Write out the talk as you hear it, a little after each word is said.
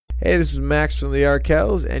Hey, this is Max from the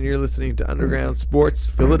Arkells, and you're listening to Underground Sports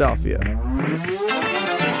Philadelphia.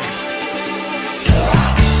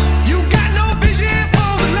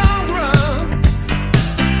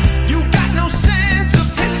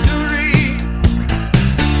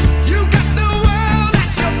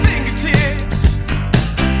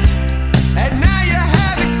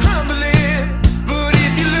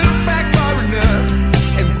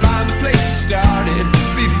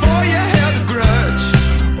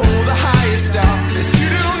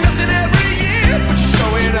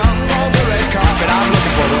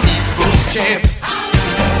 Champ.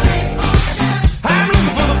 I'm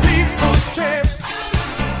looking for the people's champ.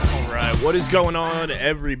 All right, what is going on,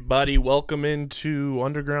 everybody? Welcome into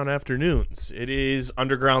Underground Afternoons. It is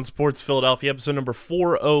Underground Sports Philadelphia, episode number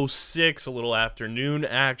 406. A little afternoon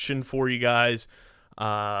action for you guys.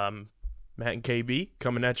 Matt and KB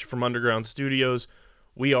coming at you from Underground Studios.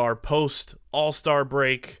 We are post All-Star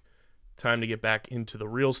break. Time to get back into the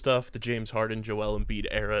real stuff. The James Harden, Joel Embiid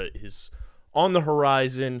era is on the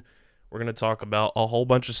horizon. We're going to talk about a whole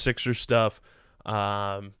bunch of Sixers stuff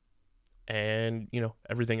and,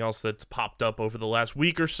 everything else that's popped up over the last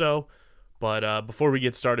week or so. But before we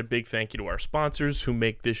get started, big thank you to our sponsors who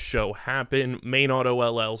make this show happen. Main Auto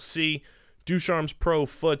LLC, Ducharme's Pro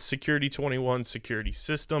Foot, Security 21 Security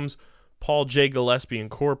Systems, Paul J. Gillespie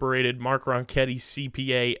Incorporated, Mark Ronchetti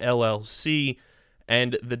CPA LLC,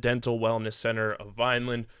 and the Dental Wellness Center of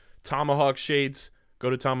Vineland. Tomahawk Shades, go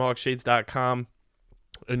to tomahawkshades.com.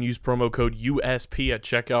 and use promo code USP at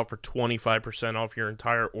checkout for 25% off your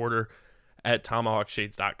entire order at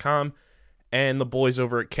tomahawkshades.com. And the boys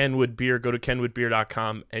over at Kenwood Beer, go to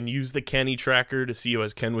kenwoodbeer.com and use the Kenny tracker to see who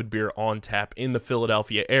has Kenwood Beer on tap in the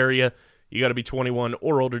Philadelphia area. You got to be 21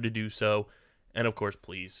 or older to do so. And, of course,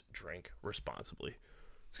 please drink responsibly.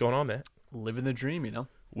 What's going on, Matt? Living the dream, you know.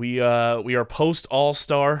 We are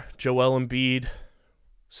post-All-Star. Joel Embiid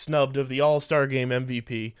snubbed of the All-Star Game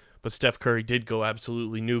MVP. But Steph Curry did go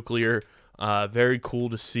absolutely nuclear. Very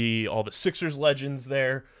cool to see all the Sixers legends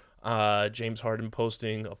there. James Harden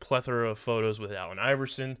posting a plethora of photos with Allen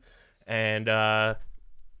Iverson. And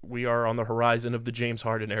we are on the horizon of the James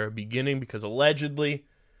Harden era beginning because allegedly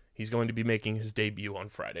he's going to be making his debut on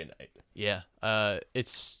Friday night. Yeah,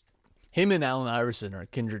 it's him and Allen Iverson are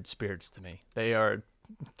kindred spirits to me. They are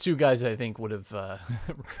two guys I think would have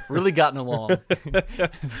really gotten along,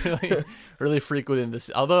 really frequented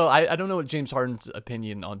this. Although I don't know what James Harden's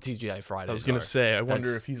opinion on TGI Fridays. I was going to say, I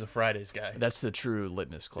wonder if he's a Fridays guy. That's the true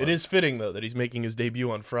litmus club. It is fitting, though, that he's making his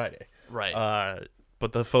debut on Friday. Right.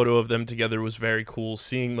 But the photo of them together was very cool.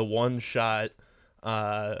 Seeing the one shot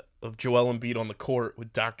of Joel Embiid on the court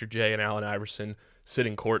with Dr. J and Allen Iverson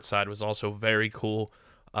sitting courtside was also very cool.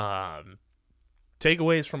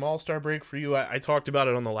 Takeaways from All-Star break for you. I talked about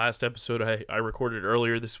it on the last episode I recorded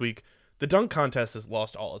earlier this week. The dunk contest has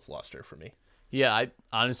lost all its luster for me. Yeah, I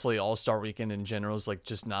honestly, All-Star weekend in general is like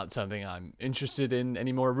just not something I'm interested in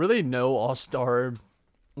anymore. Really, no All-Star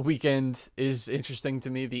weekend is interesting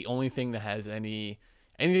to me. The only thing that has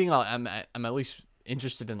anything I'm at least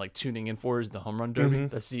interested in like tuning in for is the home run derby. Mm-hmm.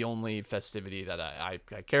 That's the only festivity that I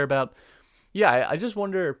care about. Yeah, I just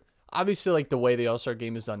wonder. Obviously, like the way the All-Star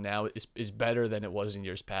game is done now is better than it was in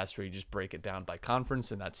years past, where you just break it down by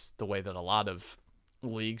conference, and that's the way that a lot of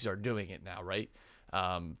leagues are doing it now, right?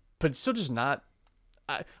 But it's still just not.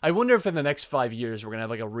 I wonder if in the next 5 years we're gonna have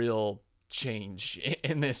like a real change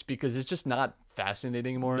in this because it's just not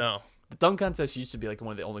fascinating anymore. No, the dunk contest used to be like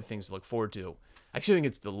one of the only things to look forward to. I actually think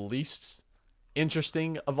it's the least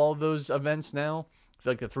interesting of all of those events now. I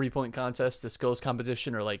feel like the 3-point contest, the skills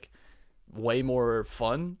competition, are like way more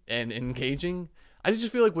fun and engaging. I just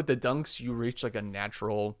feel like with the dunks, you reach like a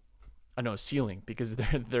natural, ceiling because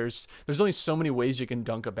there's only so many ways you can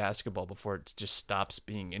dunk a basketball before it just stops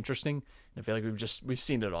being interesting. And I feel like we've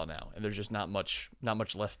seen it all now, and there's just not much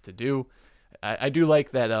left to do. I do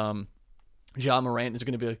like that. Ja Morant is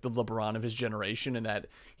going to be like the LeBron of his generation, and that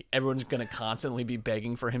everyone's going to constantly be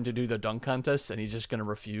begging for him to do the dunk contest, and he's just going to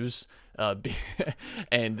refuse.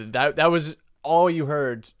 And that was all you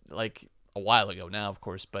heard like a while ago now, of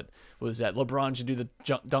course, but was that LeBron should do the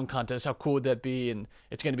dunk contest. How cool would that be? And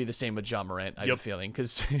it's going to be the same with Ja Morant, I have a feeling,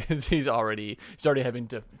 because he's already having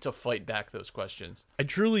to fight back those questions. I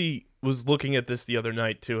truly was looking at this the other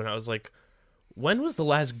night, too, and I was like, when was the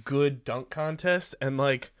last good dunk contest? And,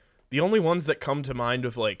 like, the only ones that come to mind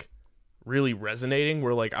of, like, really resonating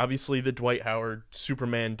were, like, obviously the Dwight Howard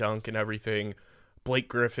Superman dunk and everything, Blake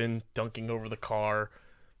Griffin dunking over the car,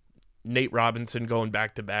 Nate Robinson going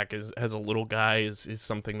back-to-back as a little guy is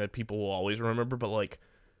something that people will always remember. But, like,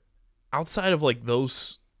 outside of, like,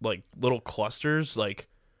 those, like, little clusters, like,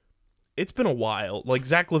 It's been a while. Like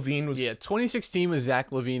Zach LaVine was. Yeah, 2016 was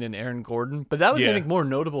Zach LaVine and Aaron Gordon, but that was I Yeah. think more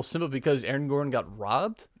notable simply because Aaron Gordon got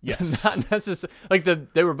robbed. Yes. Not necessarily like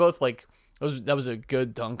they were both like that was a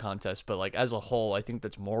good dunk contest, but like as a whole, I think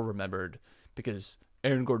that's more remembered because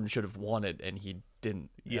Aaron Gordon should have won it and he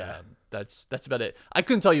didn't. Yeah. That's about it. I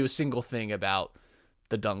couldn't tell you a single thing about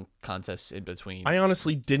the dunk contests in between. I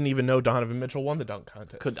honestly didn't even know Donovan Mitchell won the dunk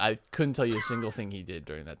contest. I couldn't tell you a single thing he did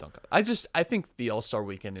during that dunk. I think the All-Star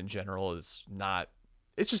weekend in general is not.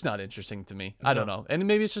 It's just not interesting to me. I don't know, and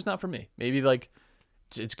maybe it's just not for me. Maybe like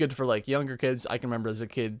it's good for like younger kids. I can remember as a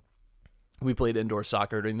kid, we played indoor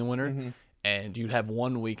soccer during the winter, and you'd have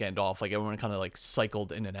one weekend off. Like everyone kind of like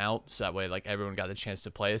cycled in and out, so that way like everyone got a chance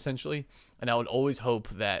to play essentially. And I would always hope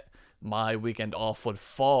that my weekend off would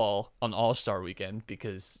fall on All-Star weekend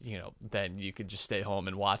because, you know, then you could just stay home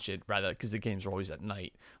and watch it rather because the games were always at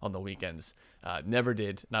night on the weekends. Never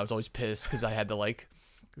did. And I was always pissed because I had to like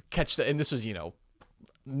catch and this was, you know,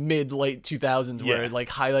 mid-late 2000s where like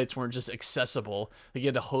highlights weren't just accessible. Like you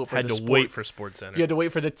had to hope for wait for SportsCenter. You had to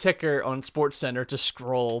wait for the ticker on SportsCenter to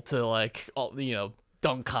scroll to like all, you know,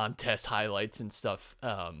 dunk contest highlights and stuff.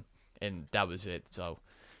 And that was it. So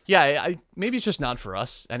yeah, I maybe it's just not for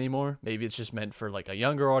us anymore. Maybe it's just meant for like a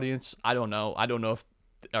younger audience. I don't know. I don't know if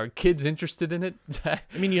are kids interested in it. I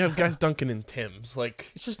mean, you have guys dunking in Tim's.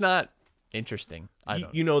 Like it's just not interesting.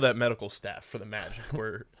 You know that medical staff for the Magic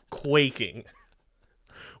were quaking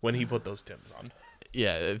when he put those Timbs on.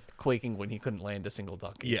 Yeah, quaking when he couldn't land a single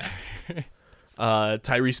dunk. Yeah.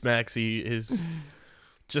 Tyrese Maxey is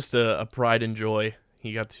just a pride and joy.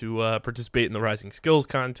 He got to participate in the Rising Skills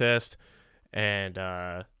contest,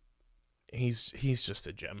 and he's just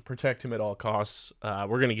a gem. Protect him at all costs. We're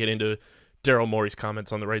going to get into Daryl Morey's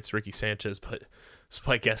comments on the rights to Ricky Sanchez, but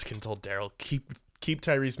Spike Eskin told Daryl, keep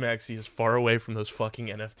Tyrese Maxey as far away from those fucking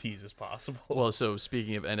NFTs as possible. Well, so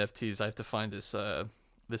speaking of NFTs, I have to find this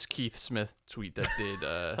this Keith Smith tweet that did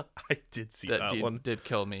I did see that one. Did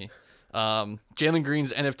kill me. Jalen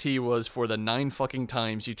Green's NFT was for the 9 fucking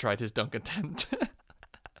times he tried his dunk attempt.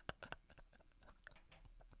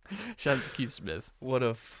 Shout out to Keith Smith. What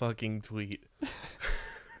a fucking tweet.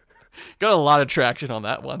 Got a lot of traction on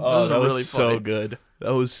that one. That was really funny. So good.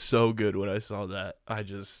 That was so good when I saw that. I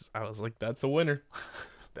was like, that's a winner.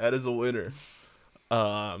 That is a winner.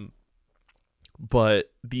 But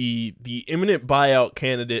the imminent buyout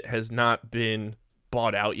candidate has not been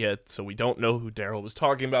bought out yet, so we don't know who Daryl was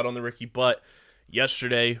talking about on the Ricky. But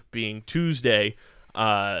yesterday, being Tuesday,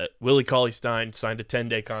 Willie Cauley-Stein signed a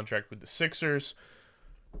 10-day contract with the Sixers.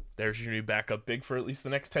 There's your new backup big for at least the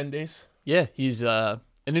next 10 days. Yeah, he's an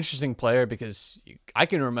interesting player because I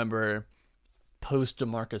can remember post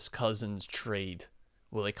DeMarcus Cousins trade,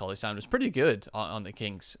 Willie Cauley-Stein was pretty good on the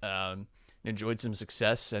Kings. Enjoyed some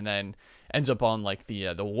success and then ends up on like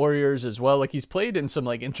the Warriors as well. Like he's played in some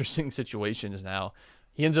like interesting situations now.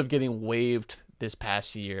 He ends up getting waived this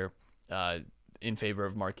past year in favor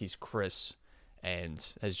of Marquise Chris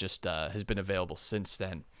and has just has been available since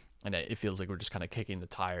then. And it feels like we're just kind of kicking the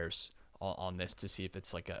tires on this to see if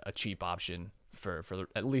it's like a cheap option for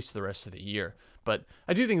at least the rest of the year. But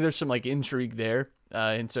I do think there's some like intrigue there.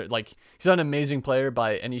 And so like he's not an amazing player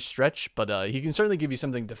by any stretch, but he can certainly give you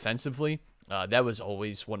something defensively. That was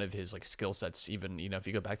always one of his like skill sets. Even if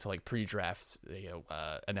you go back to like pre-draft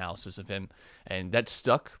analysis of him, and that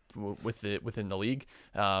stuck within the league.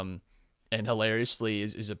 And hilariously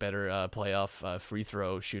is a better playoff free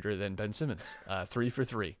throw shooter than Ben Simmons. 3 for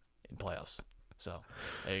 3 in playoffs. So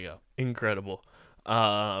there you go. Incredible.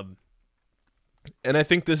 And I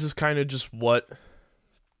think this is kind of just what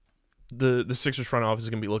the Sixers front office is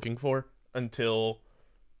going to be looking for until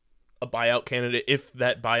a buyout candidate, if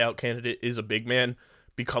that buyout candidate is a big man,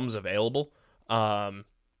 becomes available.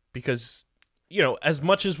 Because, as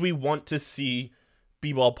much as we want to see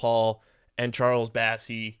B-Ball Paul and Charles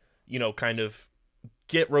Bassey, kind of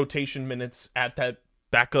get rotation minutes at that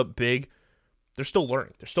backup big, they're still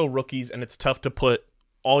learning. They're still rookies, and it's tough to put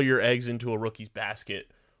all your eggs into a rookie's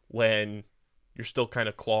basket when you're still kind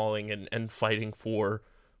of clawing and fighting for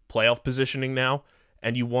playoff positioning now.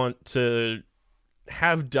 And you want to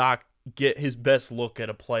have Doc get his best look at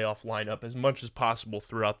a playoff lineup as much as possible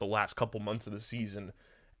throughout the last couple months of the season.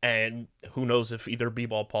 And who knows if either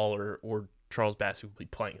B-Ball Paul or Charles Bassey will be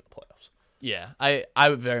playing in the playoffs. Yeah, I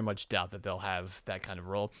would very much doubt that they'll have that kind of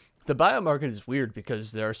role. The buyout market is weird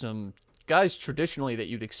because there are some guys traditionally that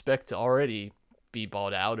you'd expect to already be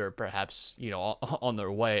bought out or perhaps, on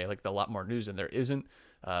their way, like a lot more news than there isn't.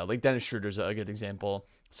 Like Dennis Schroeder's a good example.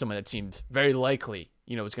 Someone that seemed very likely,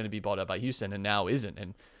 was going to be bought out by Houston and now isn't.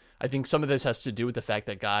 And I think some of this has to do with the fact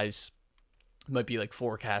that guys might be like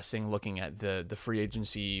forecasting, looking at the free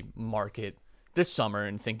agency market this summer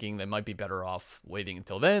and thinking they might be better off waiting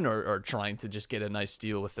until then or trying to just get a nice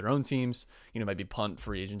deal with their own teams, maybe punt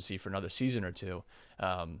free agency for another season or two.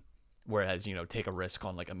 Whereas, take a risk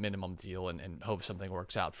on like a minimum deal and hope something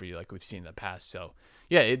works out for you like we've seen in the past. So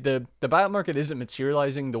yeah, the buyout market isn't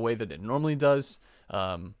materializing the way that it normally does.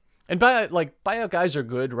 And buyout guys are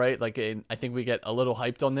good, right? Like I think we get a little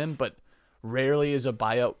hyped on them, but rarely is a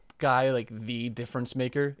buyout guy like the difference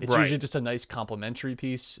maker. It's usually just a nice complementary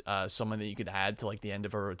piece, someone that you could add to like the end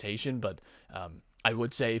of a rotation. But I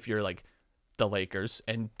would say if you're like the Lakers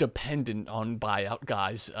and dependent on buyout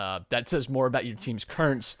guys, that says more about your team's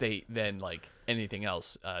current state than like anything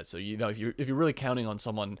else. So if you're really counting on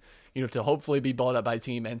someone to hopefully be bought up by a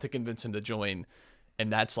team and to convince him to join,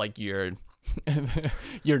 and that's like your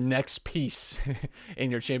next piece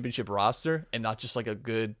in your championship roster and not just like a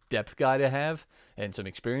good depth guy to have and some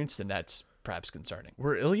experience, then that's perhaps concerning.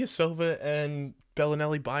 Were Ilyasova and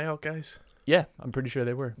Bellinelli buyout guys? Yeah, I'm pretty sure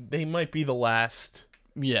they were. They might be the last.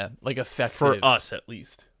 Yeah, like effective. For us, at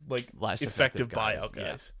least. Like, last effective buyout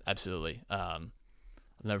guys. Yeah, absolutely. I'll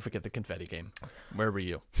never forget the confetti game. Where were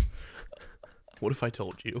you? What if I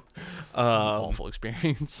told you? Awful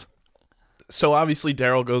experience. So, obviously,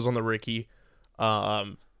 Daryl goes on the Ricky.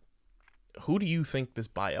 Who do you think this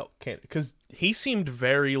buyout can... Because he seemed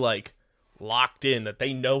very, like, locked in that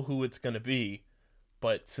they know who it's going to be.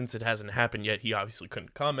 But since it hasn't happened yet, he obviously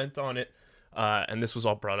couldn't comment on it. And this was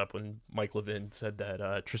all brought up when Mike Levin said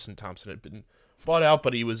that Tristan Thompson had been bought out,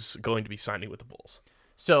 but he was going to be signing with the Bulls.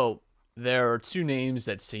 So there are two names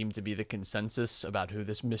that seem to be the consensus about who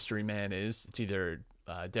this mystery man is. It's either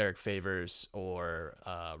Derek Favors or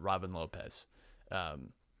Robin Lopez.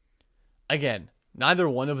 Again, neither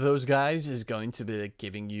one of those guys is going to be like,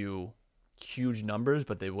 giving you huge numbers,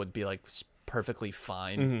 but they would be like perfectly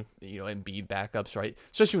fine, Embiid backups, right?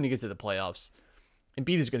 Especially when you get to the playoffs.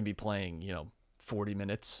 Embiid is going to be playing, 40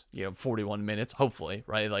 minutes, 41 minutes, hopefully,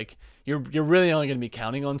 right? Like you're really only going to be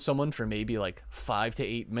counting on someone for maybe like 5 to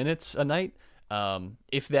 8 minutes a night.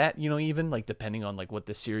 If that, even like depending on like what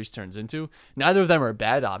the series turns into. Neither of them are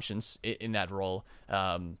bad options in that role.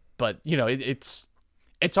 But it's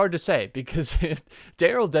hard to say because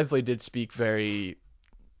Daryl definitely did speak very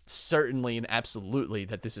certainly and absolutely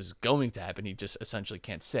that this is going to happen. He just essentially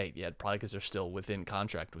can't say it yet, probably because they're still within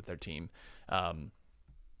contract with their team.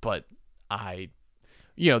 But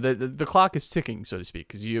the clock is ticking, so to speak,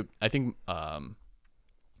 because I think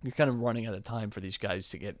you're kind of running out of time for these guys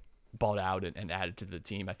to get bought out and added to the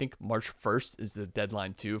team. I think March 1st is the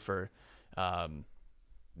deadline too for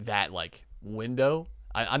that like window.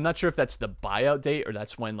 I'm not sure if that's the buyout date or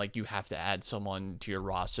that's when like you have to add someone to your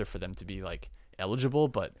roster for them to be like eligible,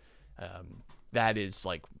 but that is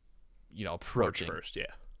like approaching. March 1st, yeah.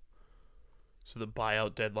 So the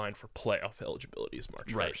buyout deadline for playoff eligibility is March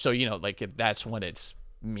 1st. Right. So, if that's when it's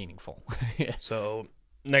meaningful. So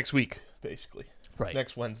next week, basically. Right.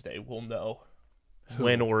 Next Wednesday, we'll know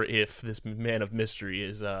when or if this man of mystery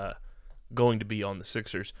is going to be on the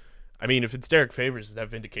Sixers. I mean, if it's Derek Favors, is that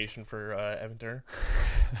vindication for Evan Turner?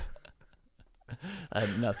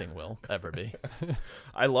 Nothing will ever be.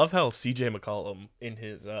 I love how CJ McCollum, in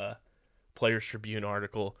his Players Tribune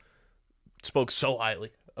article, spoke so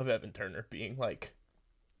highly of Evan Turner being like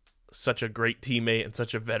such a great teammate and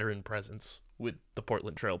such a veteran presence with the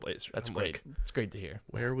Portland Trailblazers. That's great. Like, it's great to hear.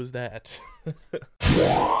 Where was that?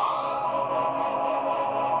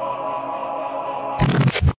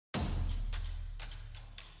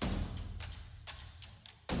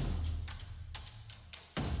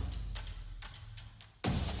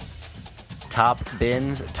 Top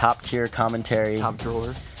bins, top tier commentary. Top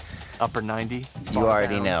drawer, upper 90. You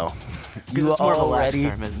already know. You it's more of a lax already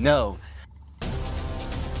term, isn't it? know.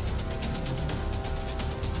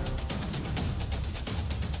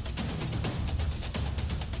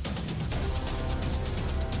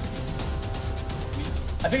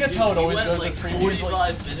 I think that's how it always goes with previews.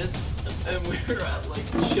 45 minutes, and we were at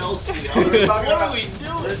like Chelsea. What are we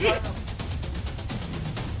doing?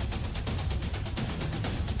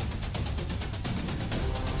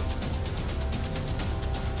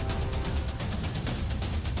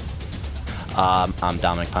 I'm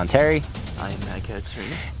Dominic Ponteri, I am Matt Ketzer.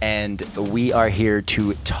 and we are here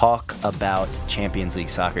to talk about Champions League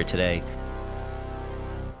soccer today.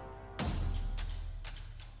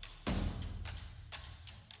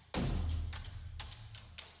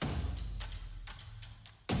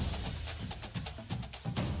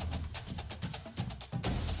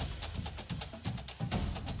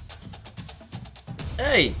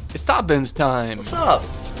 Hey, it's Top Bins time. What's up?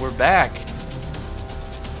 We're back.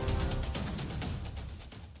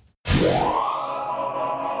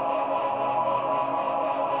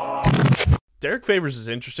 Derek Favors is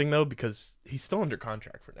interesting, though, because he's still under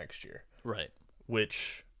contract for next year, Right.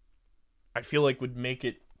 which I feel like would make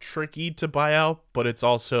it tricky to buy out, but it's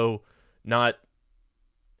also not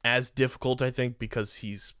as difficult, I think, because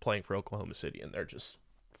he's playing for Oklahoma City and they're just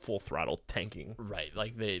full throttle tanking. Right.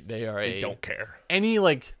 Like they are They don't care. any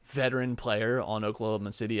like veteran player on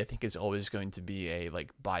Oklahoma City, I think is always going to be a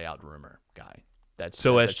like buyout rumor guy. That's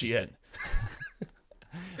just SGA. it.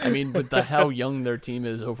 I mean, with how young their team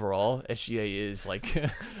is overall, SGA is like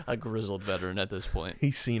a grizzled veteran at this point.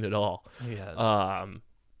 He's seen it all. He has.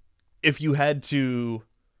 If you had to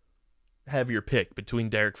have your pick between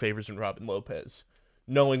Derek Favors and Robin Lopez,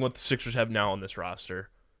 knowing what the Sixers have now on this roster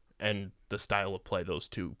and the style of play those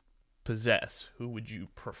two possess, who would you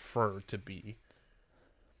prefer to be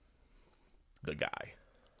the guy?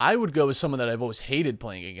 I would go with someone that I've always hated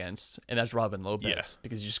playing against, and that's Robin Lopez, Yeah.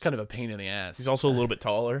 because he's just kind of a pain in the ass. He's also a little bit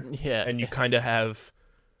taller. Yeah. And you kind of have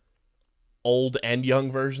old and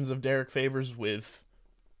young versions of Derek Favors with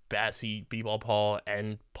Bassie, B-Ball Paul,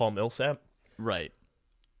 and Paul Millsap. Right.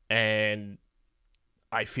 And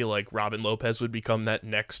I feel like Robin Lopez would become that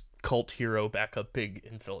next cult hero backup big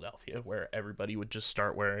in Philadelphia, where everybody would just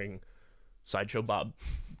start wearing Sideshow Bob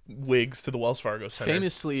wigs to the Wells Fargo Center.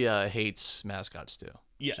 Famously hates mascots too.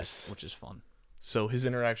 Yes. Which is fun. So his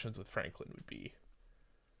interactions with Franklin would be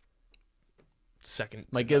second.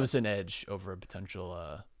 Might give us an edge over a potential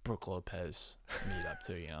Brooke Lopez meetup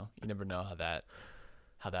too. You know, you never know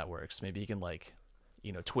how that works. Maybe he can like,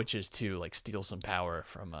 twitches to like steal some power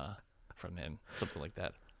from him, something like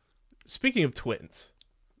that. Speaking of twins,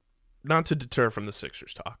 not to deter from the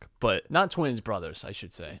Sixers talk, but Not twins, brothers, I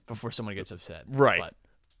should say, before someone gets upset. Right. But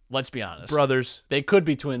let's be honest. brothers. They could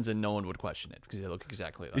be twins and no one would question it because they look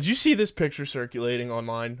exactly alike. Did you see this picture circulating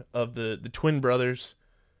online of the twin brothers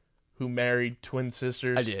who married twin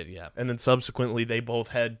sisters? I did, yeah. And then subsequently they both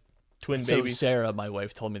had twin So babies. Sarah, my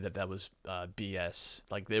wife, told me that was BS.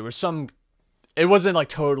 Like there was some, it wasn't like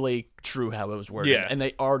totally true how it was worded. Yeah. And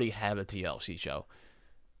they already have a TLC show,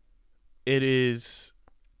 It is.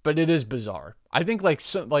 but it is bizarre. I think like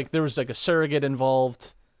there was like a surrogate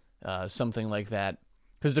involved, something like that.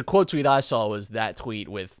 Because the quote tweet I saw was that tweet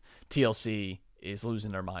with TLC is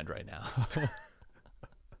losing their mind right now.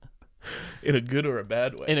 In a good or a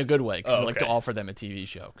bad way? In a good way, because Oh, like to okay. offer them a TV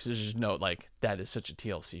show. Because there's just no, like, that is such a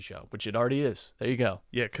TLC show, which it already is. There you go.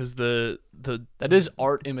 Yeah, because the That is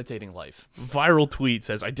art imitating life. viral tweet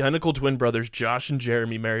says identical twin brothers Josh and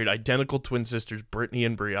Jeremy married identical twin sisters Brittany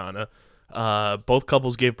and Brianna. Both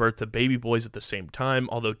couples gave birth to baby boys at the same time.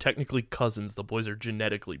 Although technically cousins, the boys are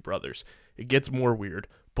genetically brothers. It gets more weird.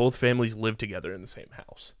 Both families live together in the same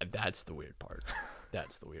house. That's the weird part.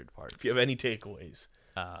 That's the weird part. If you have any takeaways.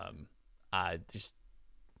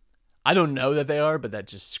 I don't know that they are, but that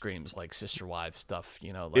just screams like sister wives stuff,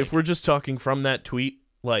 Like, If we're just talking from that tweet,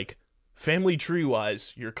 like family tree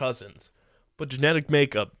wise, you're cousins, but genetic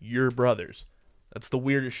makeup, you're brothers. That's the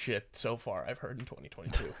weirdest shit so far I've heard in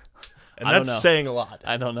 2022. And I don't that's know. saying a lot.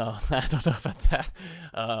 I don't know. I don't know about that.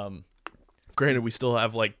 Granted, we still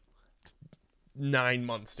have like 9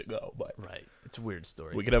 months to go, but Right. It's a weird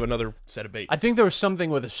story. we could have another set of babies. I think there was something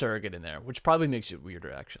with a surrogate in there, which probably makes it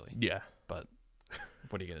weirder, actually. Yeah. But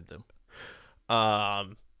what are you going to do?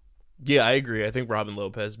 Yeah, I agree. I think Robin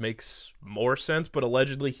Lopez makes more sense, but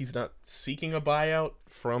allegedly he's not seeking a buyout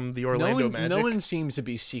from the Orlando Magic. No one seems to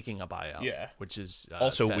be seeking a buyout. Yeah. Which is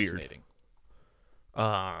Also weird. fascinating.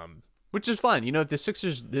 Um, Which is fine. If the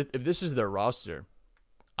Sixers, if this is their roster,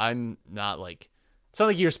 I'm not like, it's not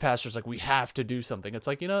like years past, it's like, we have to do something. It's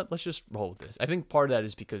like, let's just roll with this. I think part of that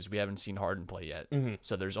is because we haven't seen Harden play yet. Mm-hmm.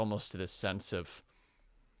 So there's almost this sense of,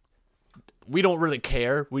 we don't really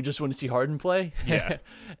care. We just want to see Harden play. Yeah.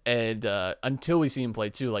 And until we see him play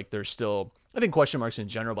too, like there's still, I think, question marks in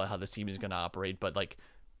general about how this team is going to operate, but like,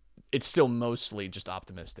 it's still mostly just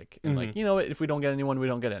optimistic. And like, if we don't get anyone, we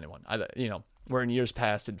don't get anyone. Where in years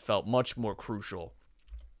past it felt much more crucial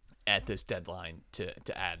at this deadline to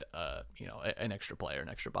add an extra player, an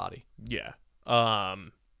extra body. yeah.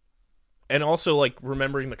 And also, like,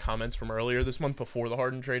 remembering the comments from earlier this month before the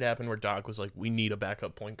Harden trade happened where Doc was like, we need a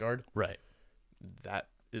backup point guard. Right. That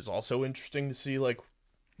is also interesting to see, like,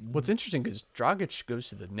 What's interesting is Dragic goes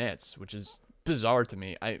to the Nets, which is bizarre to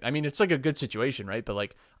me. I mean, it's like a good situation, right? But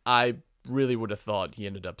like, I really would have thought he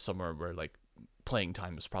ended up somewhere where like playing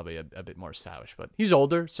time was probably a bit more established. But he's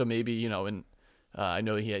older, so maybe and I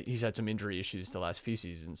know he's had some injury issues the last few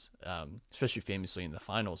seasons, especially famously in the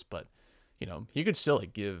finals. But he could still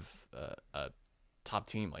like give a top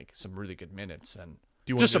team like some really good minutes and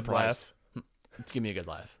do you want just a good surprised. laugh? Give me a good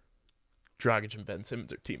laugh. Dragic and Ben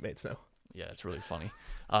Simmons are teammates now. Yeah, it's really funny.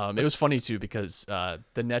 It was funny too because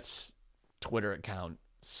the Nets Twitter account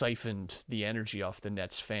siphoned the energy off the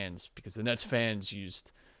Nets fans because the Nets fans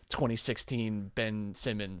used 2016 Ben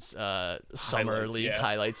Simmons summer Highlights, league yeah.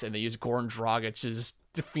 highlights, and they used Goran Dragic's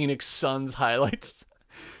Phoenix Suns highlights.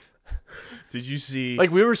 Did you see?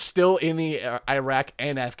 Like, we were still in the Iraq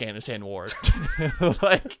and Afghanistan war.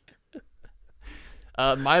 Like,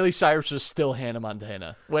 Miley Cyrus was still Hannah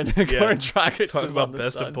Montana when Goran Dragic talk was about on the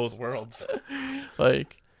best Suns. of both worlds.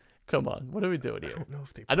 Like, come on, what are we doing here? I don't know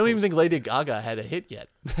if they. I don't even post- think Lady Gaga had a hit yet.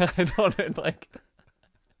 I don't like.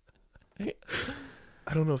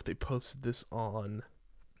 I don't know if they posted this on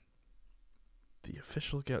the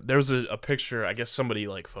official account. There was a picture. I guess somebody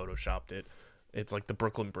like photoshopped it. It's like the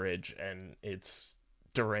Brooklyn Bridge, and it's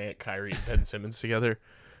Durant, Kyrie, and Ben Simmons together.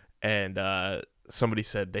 And somebody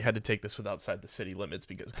said they had to take this with outside the city limits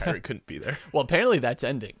because Kyrie couldn't be there. Well, apparently that's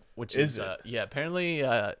ending, which Is is it? yeah. Apparently,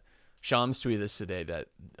 Shams tweeted this today that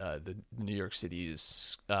the New York City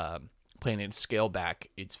is planning to scale back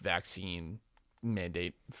its vaccine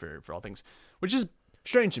mandate for all things, which is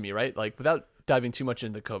strange to me, right? Like, without diving too much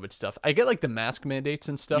into the COVID stuff, I get like the mask mandates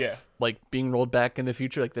and stuff, Yeah. like being rolled back in the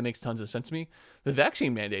future. Like, that makes tons of sense to me. The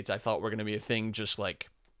vaccine mandates, I thought were going to be a thing, just like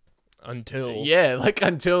Until yeah, like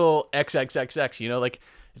until XXXX, you know, like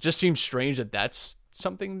it just seems strange that that's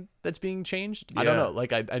something that's being changed. I don't Yeah. know.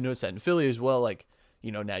 Like I noticed that in Philly as well. Like,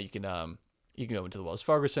 you know, now you can go into the Wells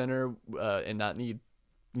Fargo Center and not need,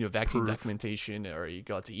 you know, vaccine Proof. documentation, or you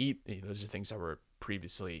go out to eat. You know, those are things that were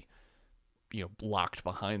previously, you know, locked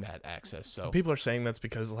behind that access. So people are saying that's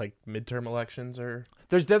because like midterm elections are.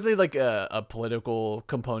 there's definitely like a political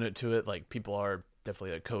component to it. Like, people are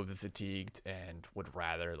definitely like COVID fatigued and would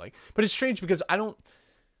rather like, but it's strange because I don't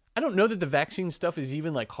know that the vaccine stuff is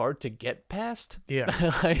even like hard to get past. Yeah.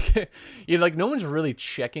 Like, you know, like no one's really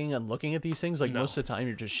checking and looking at these things. Like, No. most of the time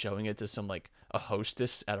you're just showing it to some like a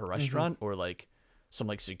hostess at a Mm-hmm. restaurant or like some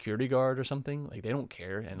like security guard or something. Like, they don't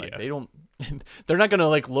care, and like Yeah. they don't they're not gonna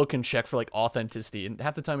like look and check for like authenticity, and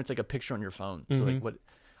half the time it's like a picture on your phone. So Mm-hmm. like, what,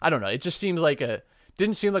 I don't know, it just seems like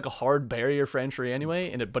didn't seem like a hard barrier for entry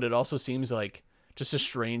anyway, but it also seems like just a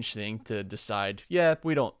strange thing to decide, yeah,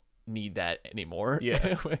 we don't need that anymore.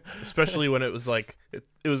 Yeah. Especially when it was like it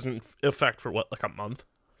was in effect for what, like a month.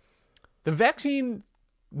 The vaccine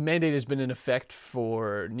mandate has been in effect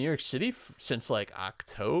for New York City since like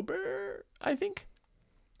October, I think.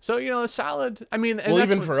 So, you know, a solid. I mean, and Well, that's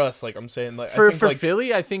even what- for us, like I'm saying, like for I think, like,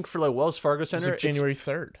 Philly, I think for like Wells Fargo it Center, was like January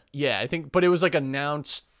 3rd. yeah, I think, but it was like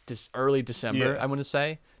announced this early December. Yeah. I want to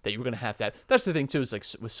say that you were gonna have that. That's the thing too. Is like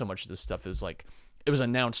with so much of this stuff is like it was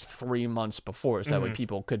announced 3 months before, so that way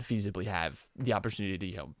people could feasibly have the opportunity to,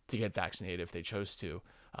 you know, to get vaccinated if they chose to.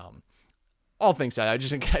 All things said, I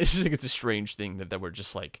just think it's a strange thing that we're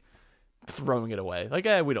just like throwing it away. Like,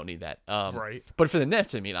 we don't need that. Right. But for the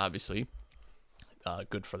Nets, I mean, obviously,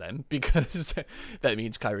 good for them because that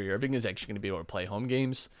means Kyrie Irving is actually going to be able to play home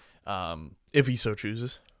games. If he so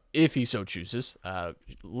chooses. If he so chooses,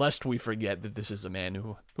 lest we forget that this is a man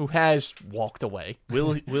who has walked away.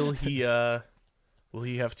 Will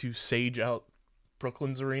he have to sage out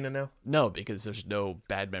Brooklyn's arena now? No, because there's no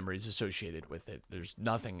bad memories associated with it. There's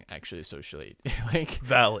nothing actually associated. Like,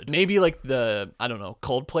 Valid. maybe like I don't know,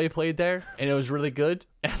 Coldplay played there and it was really good.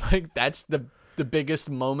 And like that's the biggest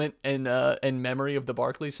moment in memory of the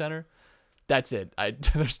Barclays Center. That's it.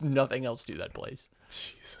 There's nothing else to that place.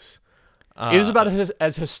 Jesus. It is about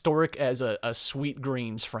as historic as a Sweet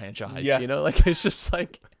Greens franchise. Yeah. You know, like it's just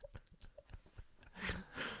like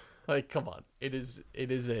come on. It is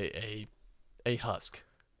a husk.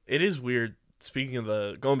 It is weird. Speaking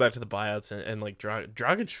of going back to the buyouts and like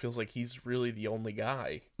Dragic feels like he's really the only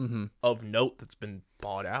guy of note that's been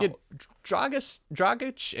bought out. Yeah,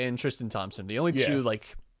 Dragic and Tristan Thompson, the only Yeah. two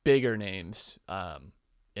like bigger names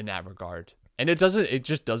in that regard. And it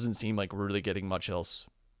just doesn't seem like we're really getting much else.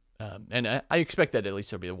 And I expect that at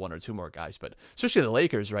least there'll be one or two more guys, but especially the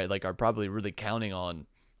Lakers, right? Like, are probably really counting on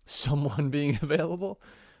someone being available.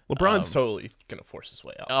 LeBron's totally gonna force his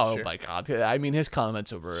way out. Oh this year. my God! I mean, his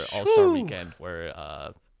comments over All-Star Weekend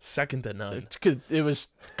were Second to none. it was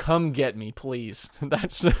 "Come get me, please."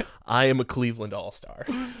 That's I am a Cleveland All-Star.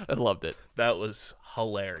 I loved it. That was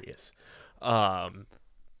hilarious. Yeah,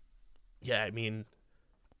 I mean,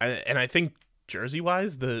 I think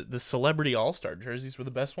jersey-wise, the celebrity All-Star jerseys were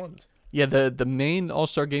the best ones. Yeah, the main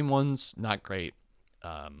All-Star Game ones, not great.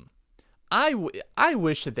 I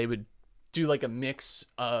wish that they would do like a mix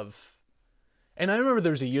of, and I remember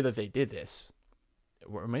there was a year that they did this,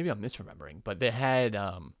 or maybe I'm misremembering, but they had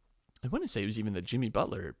I want to say it was even the Jimmy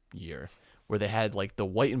Butler year where they had like the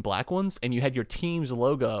white and black ones, and you had your team's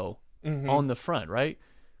logo on the front, right?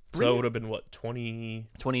 So it would have been what, 2019?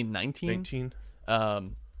 2019.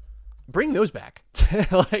 bring those back.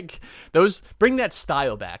 Like bring that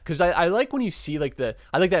style back. Because I like when you see like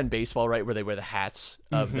I like that in baseball, right, where they wear the hats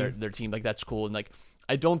of their team. Like that's cool. And like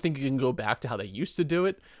I don't think you can go back to how they used to do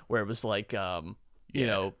it, where it was like you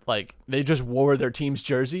know, like they just wore their team's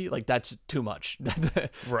jersey. Like that's too much.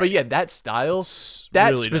 But yeah, that style,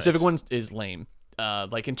 that really specific nice. one is lame.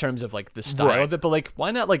 Like in terms of like the style of it, but like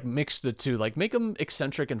why not like mix the two? Like make them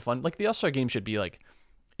eccentric and fun. Like the All-Star game should be like,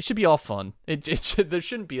 it should be all fun. There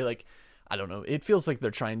shouldn't be like, I don't know. It feels like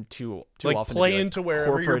they're trying too like often play to be, like, into wherever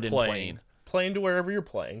you're corporate and playing. plain. Play into wherever you're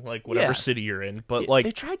playing, like whatever Yeah. city you're in. But They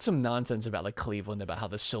like, tried some nonsense about like Cleveland about how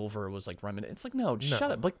the silver was like remnant. It's like no, just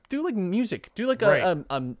shut up. Like do like music. Do like a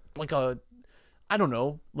like a I don't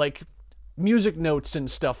know, like music notes and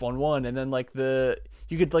stuff on one, and then like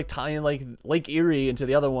you could like tie in like Lake Erie into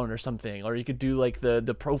the other one or something, or you could do like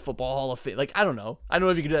the Pro Football Hall of Fame. Like I don't know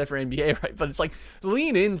if you could do that for NBA, right? But it's like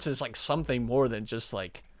lean into like something more than just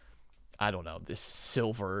like I don't know, this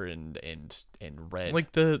silver and red.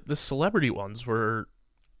 like the celebrity ones were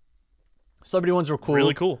Celebrity ones were cool.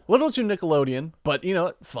 really cool. Little too Nickelodeon, but you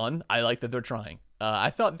know, fun. I like that they're trying.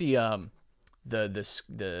 I thought the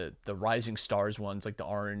Rising Stars ones, like the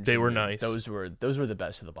orange, They and were nice. Those were the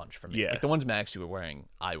best of the bunch for me. Yeah. Like the ones Max you were wearing,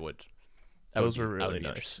 Those were really be nice.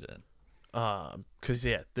 interested in. Because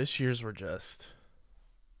yeah, this year's were just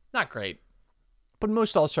Not great, but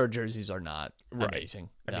most All-Star jerseys are not amazing.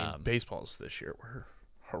 I mean, baseballs this year were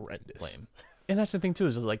horrendous. Lame. And that's the thing too,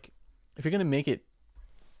 is like if you're gonna make it,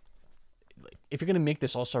 like if you're gonna make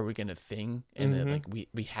this All-Star Weekend a thing, and then like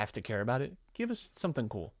we have to care about it, give us something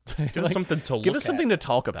cool. Give us something to look Give us something at. to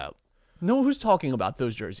talk about. No, who's talking about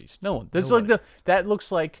those jerseys? No one. That's like that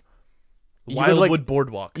looks like you go to, Wildwood like,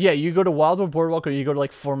 Boardwalk. yeah, you go to Wildwood Boardwalk or you go to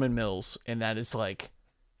like Foreman Mills, and that is like,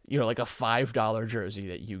 you know, like a $5 jersey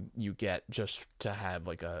that you get just to have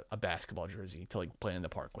like a basketball jersey to like play in the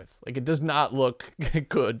park with. Like it does not look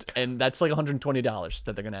good, and that's like $120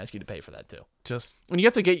 that they're gonna ask you to pay for that too. Just And you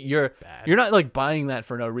have to get you're not like buying that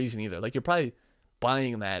for no reason either. Like you're probably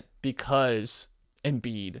buying that because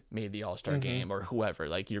Embiid made the All-Star game or whoever.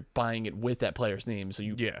 Like you're buying it with that player's name, so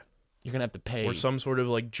yeah. you're gonna have to pay. Or some sort of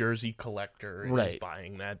like jersey collector is Right.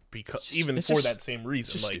 buying that because Just- even it's for just- that same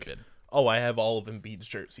reason, just like, stupid. oh, I have all of Embiid's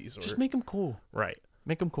jerseys. Or Just make them cool. right.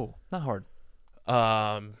 Make them cool. Not hard.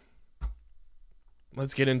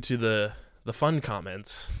 Let's get into the fun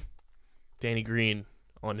comments. Danny Green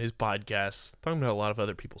on his podcast, talking about a lot of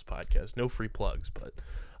other people's podcasts. No free plugs,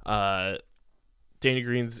 but Danny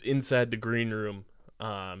Green's Inside the Green Room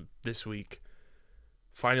this week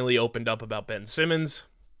finally opened up about Ben Simmons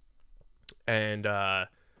and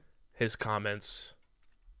his comments.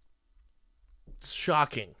 It's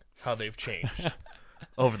shocking how they've changed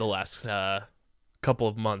over the last couple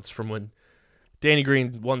of months from when Danny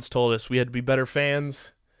Green once told us we had to be better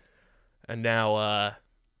fans, and now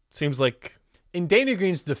seems like In Danny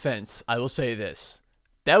Green's defense, I will say this: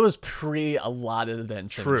 that was pre a lot of the Ben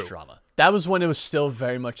Simmons True. drama. That was when it was still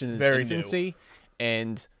very much in its Very new. infancy,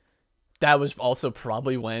 and that was also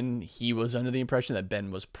probably when he was under the impression that Ben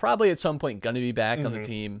was probably at some point going to be back on the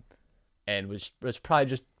team, and was probably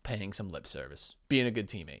just paying some lip service, being a good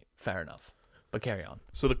teammate. Fair enough, but carry on.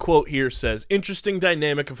 So the quote here says, interesting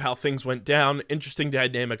dynamic of how things went down, interesting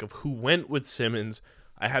dynamic of who went with Simmons.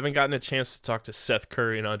 I haven't gotten a chance to talk to Seth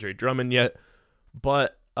Curry and Andre Drummond yet,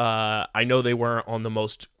 but I know they weren't on the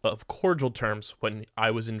most of cordial terms when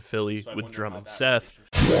I was in Philly with Drum and Seth.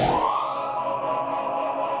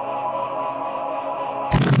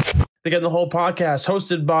 The Get in the Hole podcast,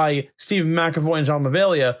 hosted by Stephen McAvoy and John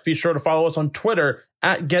Mavalia. Be sure to follow us on Twitter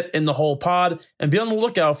at Get in the Hole Pod, and be on the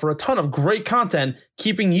lookout for a ton of great content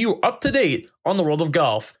keeping you up to date on the world of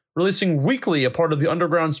golf. Releasing weekly, a part of the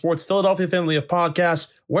Underground Sports Philadelphia family of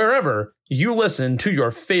podcasts, wherever you listen to your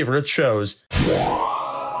favorite shows.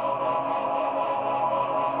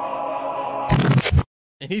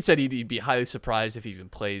 And he said he'd be highly surprised if he even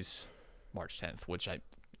plays March 10th, which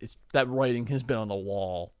that writing has been on the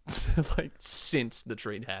wall like since the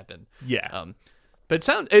trade happened. Yeah. But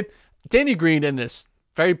Danny Green in this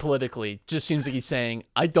very politically just seems like he's saying,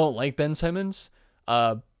 I don't like Ben Simmons,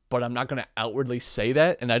 but I'm not going to outwardly say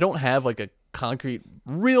that. And I don't have like a concrete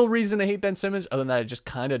real reason to hate Ben Simmons other than that I just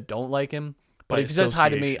kind of don't like him. But By if he says hi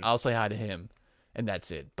to me, association. I'll say hi to him. And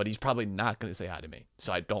that's it. But he's probably not going to say hi to me.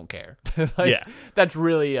 So I don't care. Yeah. That's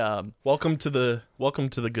really Welcome to the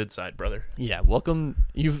good side, brother. yeah, welcome.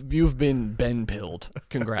 You've been Ben pilled.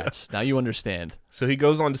 Congrats. Now you understand. So he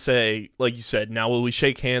goes on to say, like you said, now will we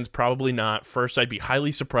shake hands? Probably not. First, I'd be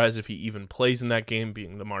highly surprised if he even plays in that game,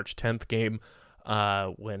 being the March 10th game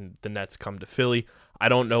when the Nets come to Philly. I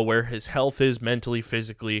don't know where his health is mentally,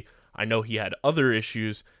 physically. I know he had other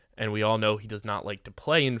issues, and we all know he does not like to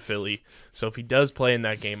play in Philly. So if he does play in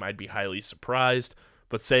that game, I'd be highly surprised.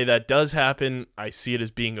 But say that does happen, I see it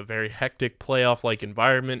as being a very hectic playoff-like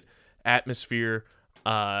environment, atmosphere,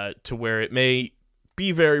 to where it may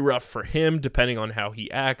be very rough for him depending on how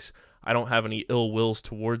he acts. I don't have any ill wills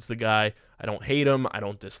towards the guy. I don't hate him. I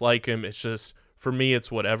don't dislike him. It's just, for me,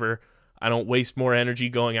 it's whatever. I don't waste more energy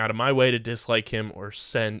going out of my way to dislike him or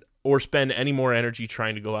spend any more energy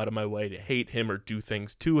trying to go out of my way to hate him or do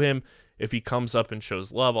things to him. If he comes up and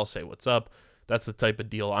shows love, I'll say what's up. That's the type of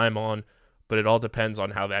deal I'm on. But it all depends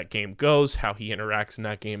on how that game goes, how he interacts in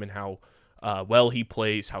that game, and how well he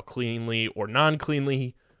plays, how cleanly or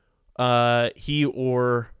non-cleanly he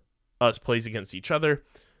or us plays against each other.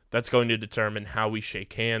 That's going to determine how we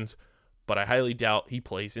shake hands. But I highly doubt he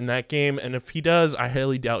plays in that game. And if he does, I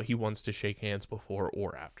highly doubt he wants to shake hands before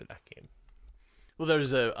or after that game. Well,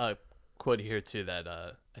 there's a quote here, too, that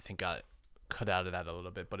I think got cut out of that a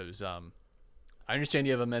little bit. But it was, I understand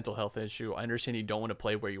you have a mental health issue. I understand you don't want to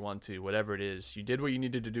play where you want to, whatever it is. You did what you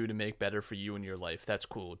needed to do to make better for you and your life. That's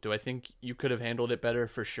cool. Do I think you could have handled it better?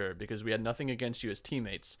 For sure, because we had nothing against you as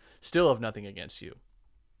teammates. Still have nothing against you.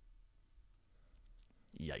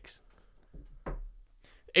 Yikes.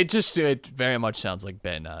 It very much sounds like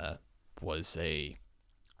Ben was I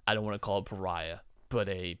don't want to call it pariah, but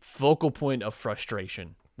a focal point of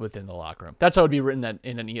frustration within the locker room. That's how it would be written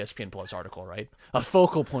in an ESPN Plus article, right? A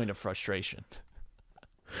focal point of frustration.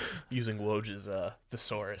 Using Woj's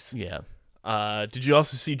thesaurus. Yeah. Did you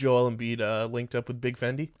also see Joel Embiid linked up with Big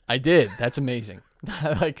Fendi? I did. That's amazing.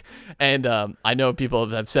 I know people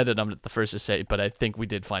have said it. I'm the first to say it, but I think we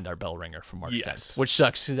did find our bell ringer for March 10th, which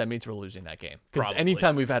sucks because that means we're losing that game. Because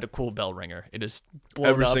anytime we've had a cool bell ringer, it is blown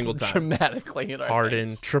every up single time dramatically in our Harden,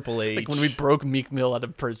 face. Triple H. Like when we broke Meek Mill out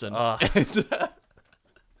of prison. How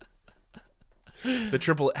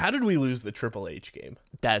did we lose the Triple H game?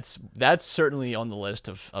 That's certainly on the list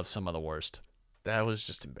of some of the worst. That was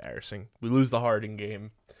just embarrassing. We lose the Harden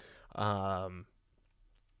game.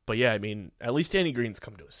 But yeah, I mean, at least Danny Green's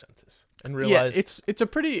come to his senses and realized. Yeah,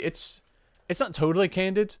 it's not totally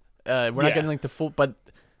candid. We're not getting like the full, but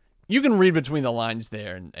you can read between the lines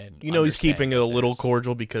there and he's keeping it a little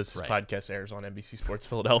cordial because his podcast airs on NBC Sports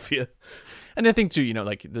Philadelphia. And I think too,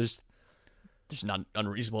 like there's not an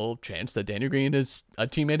unreasonable chance that Danny Green is a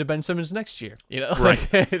teammate of Ben Simmons next year. Right?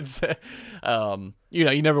 It's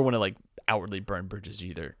you never want to like outwardly burn bridges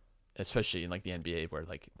either, especially in like the NBA where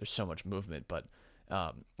like there's so much movement. But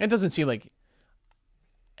it doesn't seem like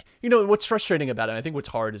what's frustrating about it. I think what's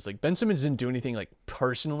hard is like Ben Simmons didn't do anything like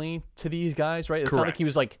personally to these guys, right? It's not like he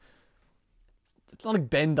was like. It's not like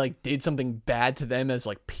Ben like did something bad to them as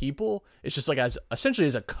like people. It's just like essentially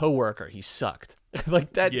as a coworker, he sucked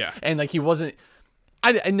like that. Yeah. And like he wasn't.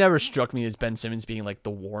 I never struck me as Ben Simmons being like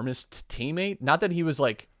the warmest teammate. Not that he was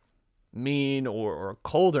like mean or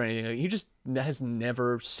cold or anything. He just has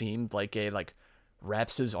never seemed like a like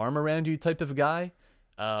wraps his arm around you type of guy.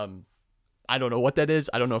 I don't know what that is.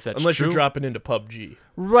 I don't know if that's unless true. You're dropping into PUBG,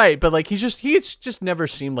 right? But like he's just never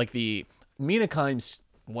seemed like the Mina Kimes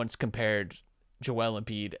once compared Joel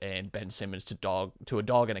Embiid and Ben Simmons to a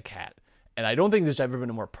dog and a cat, and I don't think there's ever been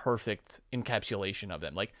a more perfect encapsulation of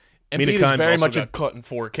them. Like Embiid is very much a cut in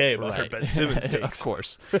 4K by her Ben Simmons takes, of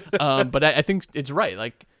course. But I think it's right.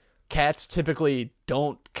 Like cats typically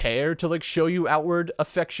don't care to like show you outward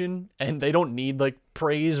affection, and they don't need like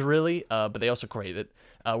praise really. But they also crave it.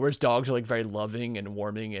 Whereas dogs are like very loving and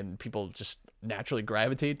warming, and people just naturally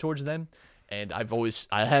gravitate towards them. And I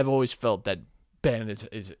have always felt that Ben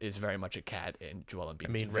is very much a cat, and Joel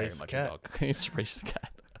Embiid is very much a dog. It's raised the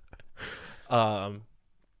cat.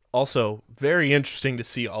 Also, very interesting to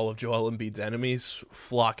see all of Joel Embiid's enemies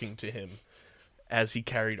flocking to him as he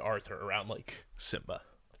carried Arthur around like Simba.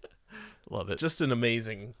 Love it. Just an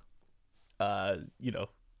amazing,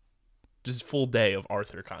 just full day of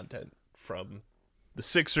Arthur content from the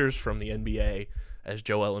Sixers, from the NBA, as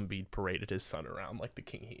Joel Embiid paraded his son around like the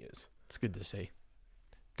king he is. It's good to see.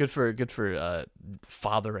 Good for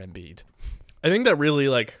Father Embiid. I think that really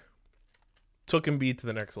like took Embiid to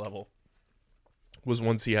the next level was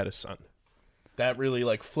once he had a son. That really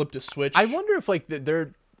like flipped a switch. I wonder if like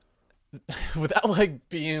they're without like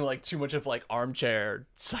being like too much of like armchair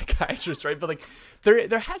psychiatrist, right? But like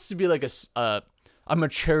there has to be like a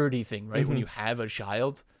maturity thing, right? When you have a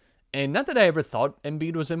child, and not that I ever thought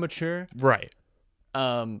Embiid was immature, right?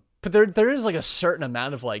 But there is like a certain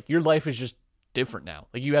amount of like your life is just different now.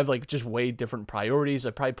 Like you have like just way different priorities.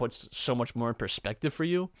 It probably puts so much more in perspective for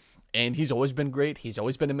you. And he's always been great. He's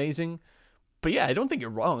always been amazing. But yeah, I don't think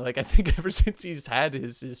you're wrong. Like I think ever since he's had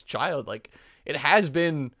his child, like it has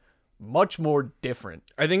been much more different.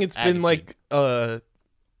 I think it's been like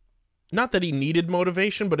not that he needed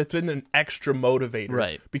motivation, but it's been an extra motivator,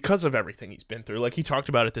 Right. Because of everything he's been through. Like he talked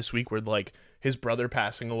about it this week, where like his brother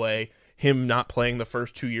passing away, him not playing the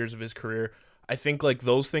first 2 years of his career. I think like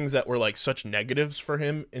those things that were like such negatives for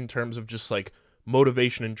him in terms of just like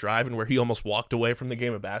motivation and drive, and where he almost walked away from the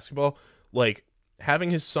game of basketball, like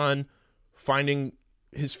having his son, finding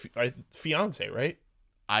his fiance, right?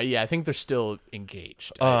 I think they're still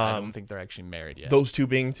engaged. I don't think they're actually married yet. Those two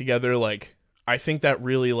being together, like I think that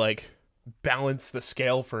really like balanced the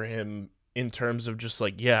scale for him in terms of just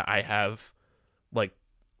like, yeah, I have like,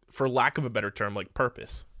 for lack of a better term, like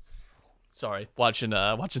purpose. Sorry, watching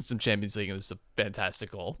some Champions League. It was a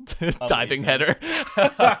fantastic goal, diving header.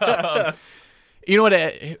 You know what?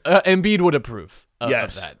 Embiid would approve of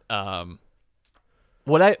that.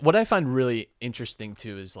 What I find really interesting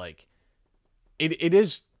too is like, it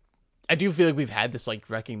is. I do feel like we've had this like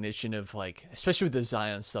recognition of like, especially with the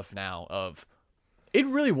Zion stuff now, of it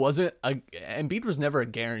really wasn't Embiid was never a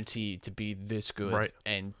guarantee to be this good, right?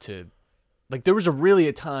 And to like, there was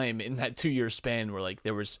a time in that 2-year span where like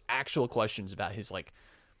there was actual questions about his like,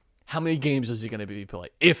 how many games was he going to be playing,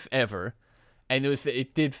 if ever. And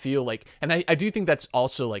it did feel like, and I do think that's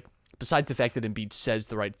also like, besides the fact that Embiid says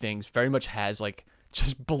the right things, very much has like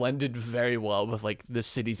just blended very well with like the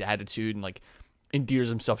city's attitude and like endears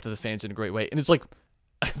himself to the fans in a great way. And it's like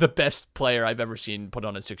the best player I've ever seen put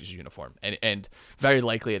on a Sixers uniform, and very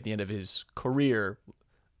likely at the end of his career,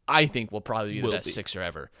 I think will probably be the best Sixer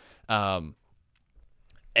ever. And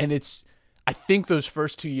I think those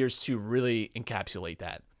first 2 years too really encapsulate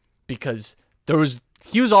that, because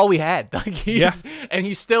he was all we had. Like and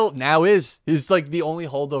he still now is like the only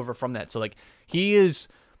holdover from that. So like he is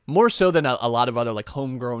more so than a lot of other like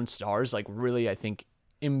homegrown stars, like really I think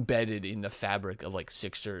embedded in the fabric of like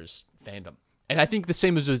Sixers fandom. And I think the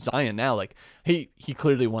same as with Zion now. Like he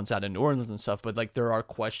clearly wants out of New Orleans and stuff, but like there are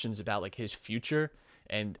questions about like his future,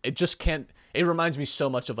 and it just can't. It reminds me so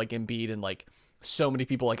much of like Embiid and like so many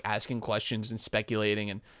people like asking questions and speculating,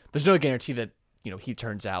 and there's no guarantee that he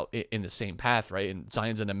turns out in the same path, right? And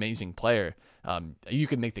Zion's an amazing player. You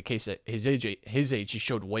could make the case that his age he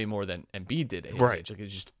showed way more than Embiid did at his age. Like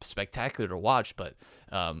it's just spectacular to watch. But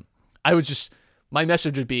my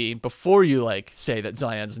message would be, before you like say that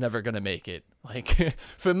Zion's never gonna make it, like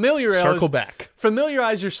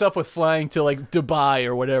familiarize yourself with flying to like Dubai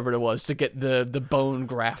or whatever it was to get the bone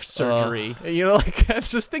graft surgery. Like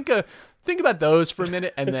just think about those for a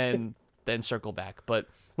minute and then circle back. But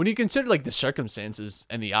when you consider like the circumstances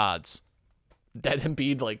and the odds that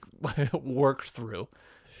Embiid like worked through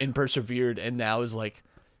and persevered, and now is like,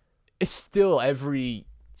 it's still every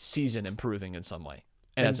season improving in some way,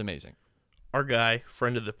 and that's amazing. Our guy,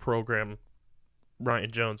 friend of the program,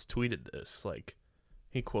 Ryan Jones, tweeted this. Like,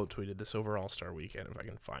 he quote tweeted this over All-Star Weekend, if I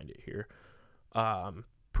can find it here.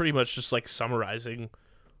 Pretty much just like summarizing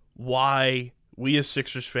why we as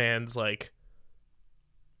Sixers fans like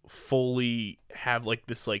fully have like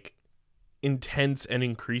this like intense and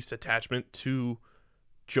increased attachment to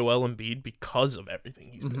Joel Embiid because of everything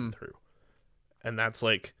he's been through. And that's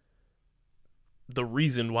like the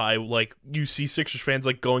reason why like you see Sixers fans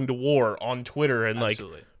like going to war on Twitter and like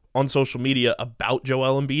on social media about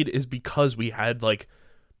Joel Embiid, is because we had like,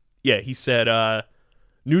 he said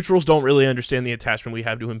neutrals don't really understand the attachment we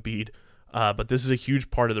have to Embiid, but this is a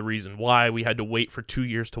huge part of the reason why we had to wait for 2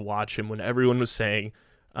 years to watch him when everyone was saying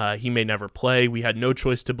he may never play. We had no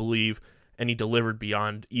choice to believe, and he delivered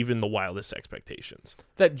beyond even the wildest expectations.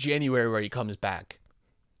 That January where he comes back,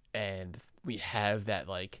 and we have that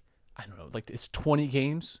like, I don't know, like it's 20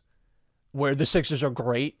 games where the Sixers are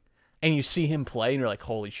great, and you see him play, and you're like,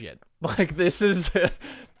 holy shit! Like this is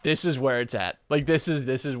where it's at. Like this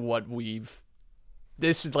is what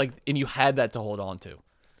this is like, and you had that to hold on to.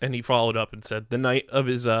 And he followed up and said, the night of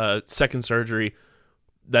his second surgery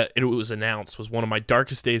that it was announced was one of my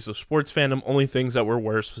darkest days of sports fandom. Only things that were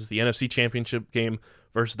worse was the NFC Championship game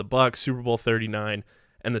versus the Bucks, Super Bowl 39,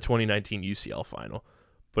 and the 2019 UCL final.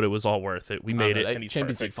 But it was all worth it. We made it. And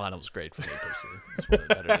Champions League final was great for me personally. It's one of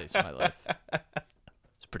the better days of my life.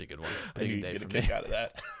 It's a pretty good one. Pretty good day for me. Out of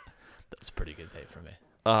that. That was a pretty good day for me.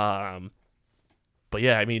 But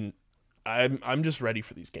yeah, I mean, I'm just ready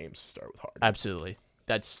for these games to start with Harden. Absolutely.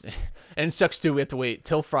 And it sucks too. We have to wait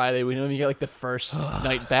till Friday. We don't even get like the first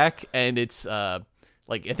night back, and it's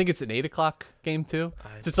like I think it's an 8:00 game too.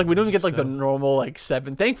 So it's like we don't even get like the normal like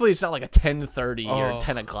 7. Thankfully, it's not like a 10:30 or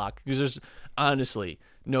 10:00, because there's honestly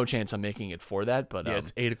no chance I'm making it for that. But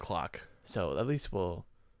it's 8:00. So at least we'll,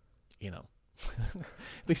 at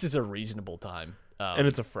least it's a reasonable time. And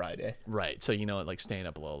it's a Friday, right? So like staying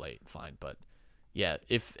up a little late, fine. But yeah,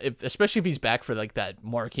 if especially if he's back for like that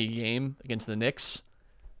marquee game against the Knicks.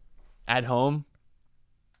 at home,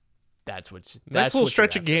 that's Nice little what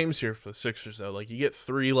stretch you're of games here for the Sixers, though. Like, you get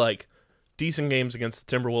 3, like, decent games against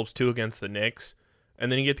the Timberwolves, 2 against the Knicks,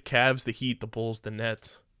 and then you get the Cavs, the Heat, the Bulls, the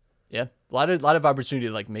Nets. Yeah, a lot of opportunity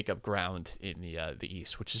to like make up ground in the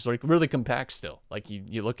East, which is like really compact still. Like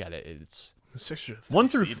you look at it, it's The Sixers are the 1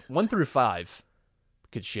 3rd through seed. 1 through 5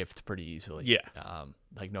 could shift pretty easily. Yeah.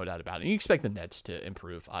 Like no doubt about it. And you expect the Nets to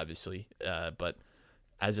improve, obviously, but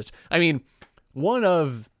as it's, I mean, one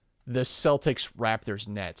of the Celtics, Raptors,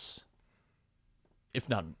 Nets, if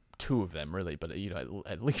not 2 of them really, but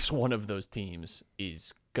at least one of those teams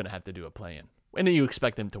is gonna have to do a play-in. And you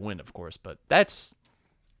expect them to win, of course, but that's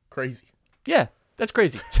Crazy. yeah, that's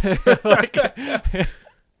crazy. Like, I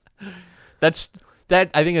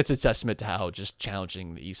think that's a testament to how just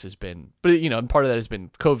challenging the East has been. But and part of that has been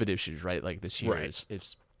COVID issues, right? Like this year, Right.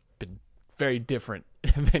 it's been very different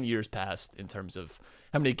than years past in terms of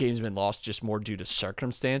how many games have been lost, just more due to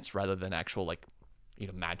circumstance rather than actual like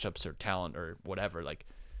matchups or talent or whatever. Like,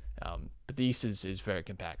 but the East is very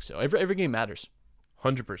compact, so every game matters.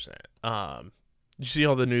 100%. Did you see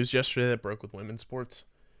all the news yesterday that broke with women's sports?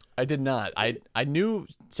 I did not. I knew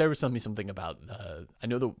Sarah was telling me something about. I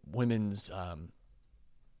know the women's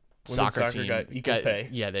soccer team got equal pay.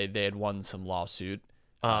 Yeah, they had won some lawsuit.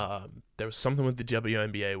 There was something with the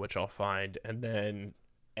WNBA, which I'll find, and then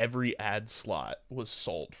every ad slot was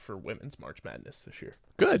sold for women's March Madness this year.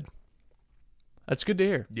 Good. That's good to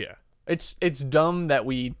hear. Yeah. It's dumb that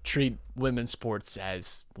we treat women's sports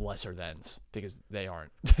as lesser thans because they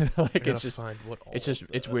aren't. Like It's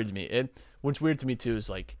it's weird to me. What's weird to me too is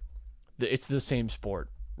like it's the same sport,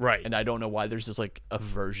 right, and I don't know why there's this like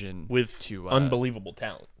aversion with to unbelievable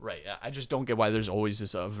talent. Right. I just don't get why there's always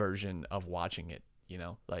this aversion of watching it,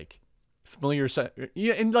 like familiar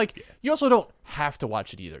and like you also don't have to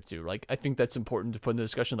watch it either too. Like I think that's important to put in the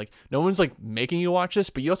discussion. Like no one's like making you watch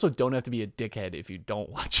this, but you also don't have to be a dickhead if you don't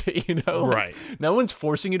watch it, Like, Right. no one's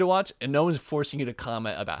forcing you to watch and no one's forcing you to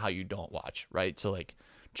comment about how you don't watch, right? So like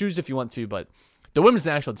choose if you want to, but the women's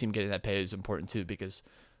national team getting that pay is important too because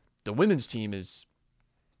the women's team is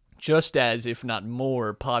just as, if not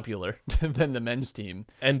more, popular than the men's team.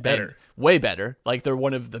 And better. Way better. Like, they're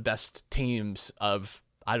one of the best teams of,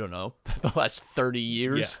 I don't know, the last 30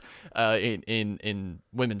 years in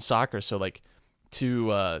women's soccer. So, like,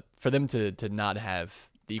 for them to not have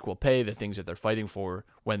the equal pay, the things that they're fighting for,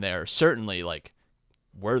 when they're certainly, like,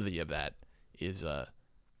 worthy of that is,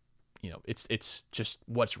 it's just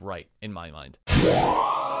what's right in my mind.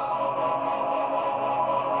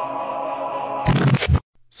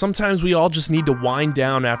 Sometimes we all just need to wind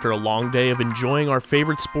down after a long day of enjoying our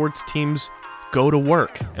favorite sports teams go to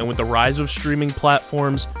work. And with the rise of streaming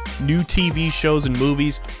platforms, new TV shows and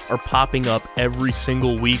movies are popping up every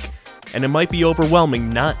single week, and it might be overwhelming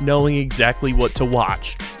not knowing exactly what to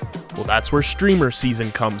watch. Well, that's where Streamer Season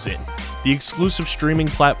comes in, the exclusive streaming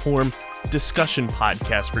platform discussion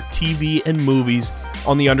podcast for TV and movies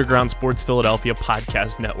on the Underground Sports Philadelphia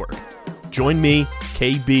podcast network. Join me,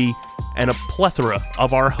 KB, and a plethora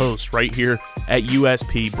of our hosts right here at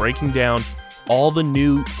USP breaking down all the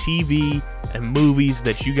new TV and movies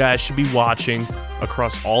that you guys should be watching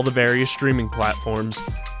across all the various streaming platforms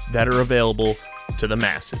that are available to the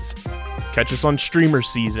masses. Catch us on Streamer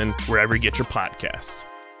Season wherever you get your podcasts.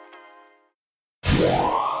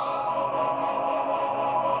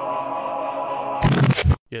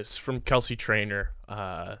 Yes, from Kelsey Trainer,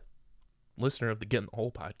 listener of the Get in the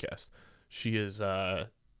Hole podcast. She is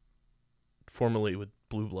formerly with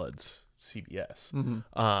Blue Bloods CBS.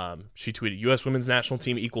 Mm-hmm. She tweeted, U.S. women's national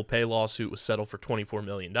team equal pay lawsuit was settled for $24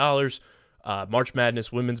 million. March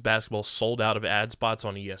Madness women's basketball sold out of ad spots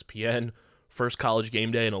on ESPN. First college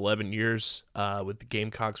game day in 11 years with the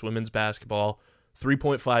Gamecocks women's basketball.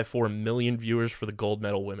 3.54 million viewers for the gold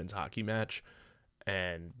medal women's hockey match.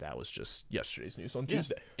 And that was just yesterday's news on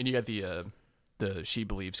Tuesday. And you got the She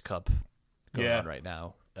Believes Cup going on right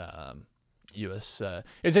now. U.S.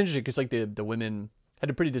 It's interesting because like the women had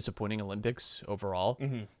a pretty disappointing Olympics overall.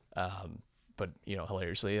 Mm-hmm. But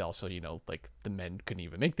hilariously, also like the men couldn't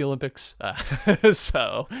even make the Olympics.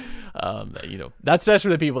 So that's for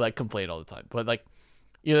the people that complain all the time. But like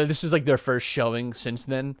this is like their first showing since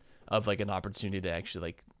then of like an opportunity to actually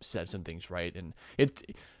like set some things right. And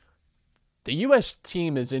the U.S.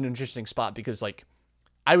 team is in an interesting spot because like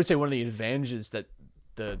I would say one of the advantages that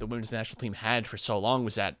the women's national team had for so long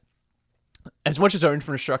was that as much as our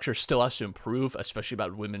infrastructure still has to improve, especially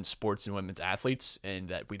about women's sports and women's athletes, and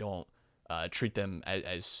that we don't treat them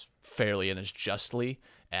as fairly and as justly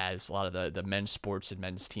as a lot of the men's sports and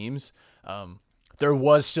men's teams, there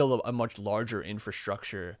was still a much larger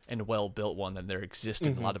infrastructure and well-built one than there exists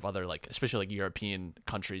in a lot of other, like, especially like European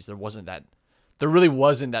countries. There really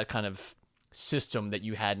wasn't that kind of system that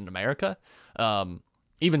you had in America.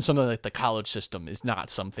 Even some of like the college system is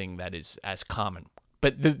not something that is as common.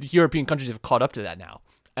 But the European countries have caught up to that now.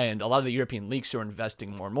 And a lot of the European leagues are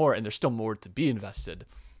investing more and more, and there's still more to be invested.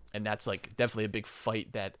 And that's like definitely a big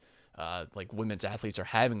fight that like women's athletes are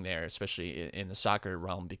having there, especially in the soccer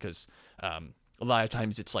realm, because a lot of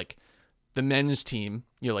times it's like the men's team,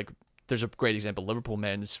 like there's a great example, Liverpool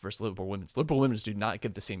men's versus Liverpool women's. Liverpool women's do not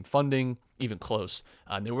get the same funding, even close.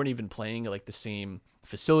 They weren't even playing like the same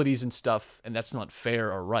facilities and stuff, and that's not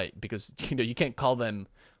fair or right, because you can't call them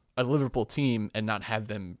a Liverpool team and not have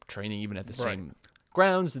them training even at the same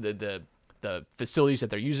grounds. The facilities that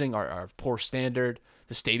they're using are of poor standard.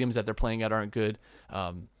 The stadiums that they're playing at aren't good.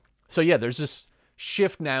 So yeah, there's this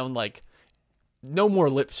shift now in like no more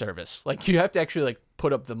lip service. Like you have to actually like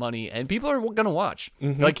put up the money, and people are gonna watch.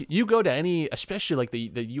 Like you go to any, especially like the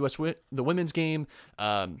the women's game.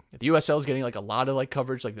 The USL is getting like a lot of like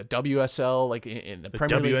coverage, like the WSL, like in the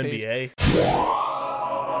Premier League WNBA.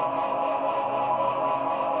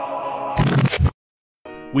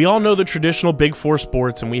 We all know the traditional Big Four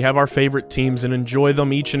sports, and we have our favorite teams and enjoy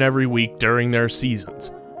them each and every week during their seasons.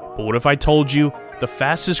 But what if I told you the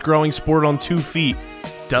fastest growing sport on 2 feet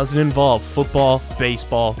doesn't involve football,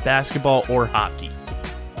 baseball, basketball, or hockey?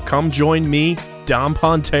 Come join me, Dom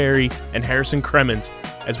Ponteri, and Harrison Cremens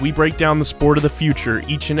as we break down the sport of the future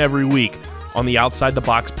each and every week on the Outside the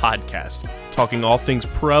Box podcast, talking all things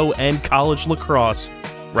pro and college lacrosse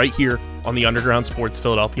right here on the Underground Sports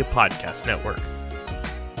Philadelphia Podcast Network.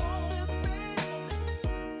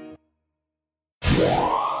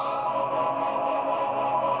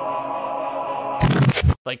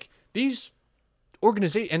 Like these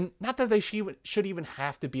organizations, and not that they should even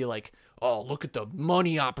have to be like, oh, look at the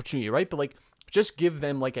money opportunity, right? But like, just give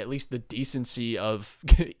them like at least the decency of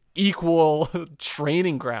equal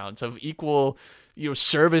training grounds, of equal,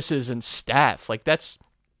 services and staff. Like that's,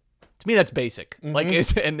 to me, that's basic. Like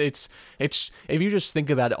it's if you just think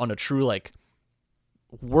about it on a true like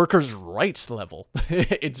workers' rights level,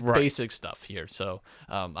 it's basic stuff here. So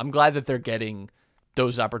I'm glad that they're getting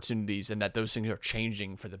those opportunities and that those things are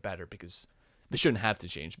changing for the better, because they shouldn't have to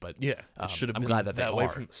change. But yeah, it should have been glad that that way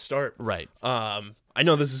from the start. Right. I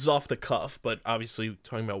know this is off the cuff, but obviously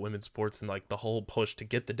talking about women's sports and like the whole push to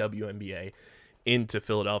get the WNBA into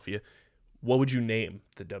Philadelphia, what would you name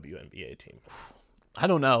the WNBA team? I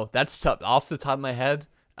don't know. That's tough. Off the top of my head,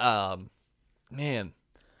 man,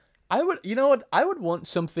 I would want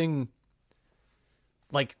something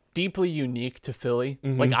like deeply unique to Philly.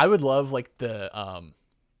 Like I would love like the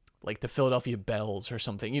Philadelphia Bells or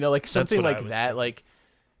something. Like something like that. Thinking. Like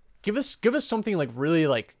give us something like really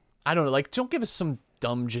like, I don't know, like don't give us some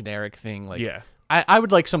dumb generic thing. Like I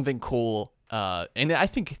would like something cool. And I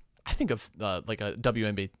think of like a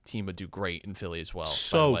WNBA team would do great in Philly as well.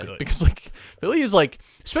 So good, because like Philly is like,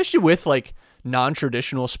 especially with like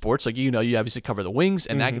non-traditional sports, like you obviously cover the Wings,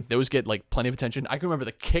 and those get like plenty of attention. I can remember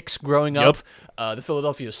the Kicks growing up, the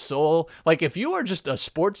Philadelphia Soul. Like if you are just a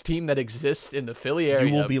sports team that exists in the Philly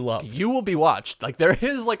area, you will be loved. You will be watched. Like there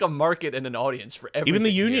is like a market and an audience for everything. Even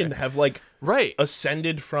the Union have like right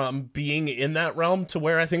ascended from being in that realm to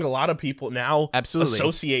where I think a lot of people now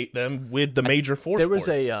associate them with the major four. There sports.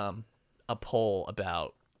 was a poll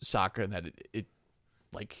about soccer that it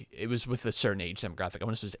was with a certain age demographic. I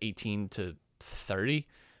want to say it was 18 to 30.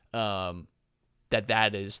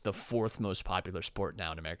 That is the fourth most popular sport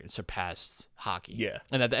now in America. It surpassed hockey. Yeah,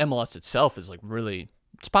 and that the MLS itself is like really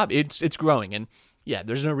it's growing. And yeah,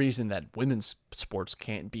 there's no reason that women's sports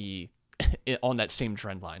can't be on that same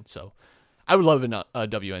trend line. So I would love a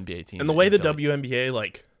WNBA team. And the way the WNBA,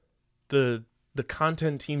 like the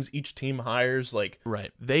content teams each team hires, like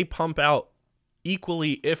they pump out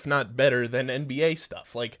equally, if not better, than NBA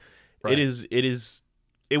stuff. Like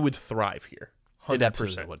it would thrive here. 100%. It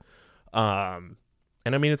absolutely would.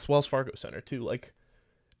 And I mean, it's Wells Fargo Center too. Like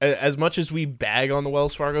as much as we bag on the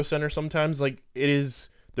Wells Fargo Center sometimes, like there's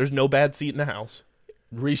no bad seat in the house.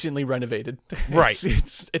 Recently renovated. Right.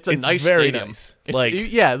 It's a nice very stadium. Nice.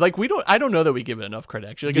 I don't know that we give it enough credit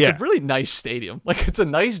actually. Like it's a really nice stadium. Like it's a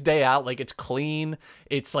nice day out. Like it's clean.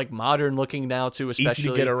 It's like modern looking now too, especially easy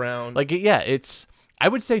to get around. Like I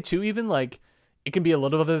would say too, even like it can be a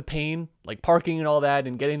little bit of a pain, like parking and all that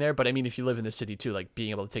and getting there. But I mean, if you live in the city too, like being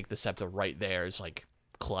able to take the SEPTA right there is like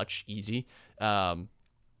clutch, easy.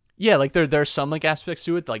 Like there's some like aspects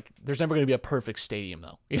to it. Like there's never going to be a perfect stadium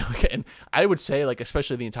though. And I would say like,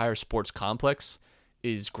 especially the entire sports complex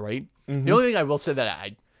is great. The only thing I will say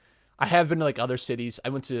that I have been to like other cities. I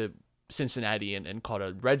went to Cincinnati and caught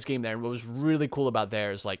a Reds game there. And what was really cool about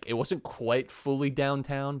there is like it wasn't quite fully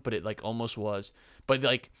downtown, but it like almost was. But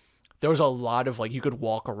like there was a lot of like you could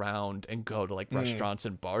walk around and go to like restaurants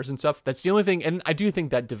and bars and stuff. That's the only thing, and I do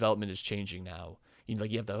think that development is changing now. You know,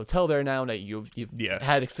 like you have the hotel there now, that you've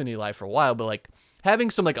had Xfinity Live for a while, but like having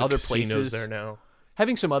some like other places there now,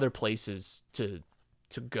 having some other places to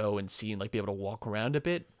go and see and like be able to walk around a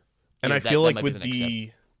bit. And you know, I feel that like might be with the next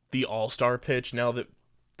step. the All-Star pitch, now that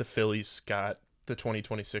the Phillies got the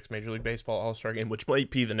 2026 Major League Baseball All-Star game, which might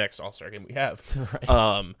be the next All-Star game we have.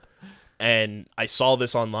 Right. And I saw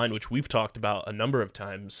this online, which we've talked about a number of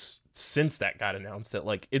times since that got announced, that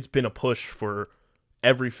like it's been a push for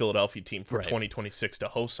every Philadelphia team for 2026 to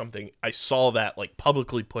host something. I saw that like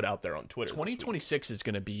publicly put out there on Twitter. 2026 is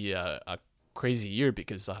going to be a crazy year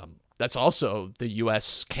because that's also the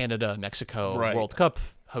U.S., Canada, Mexico World Cup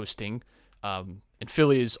hosting. And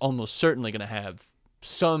Philly is almost certainly going to have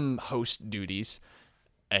some host duties.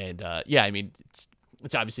 And I mean,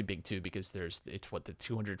 it's obviously big too because it's what, the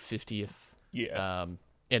 250th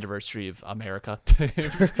anniversary of America.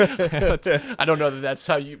 I don't know that that's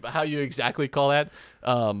how you exactly call that.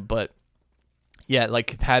 But yeah,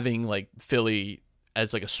 like having like Philly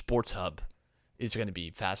as like a sports hub is going to be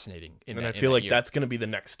fascinating. I feel like that's going to be the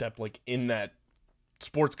next step, like in that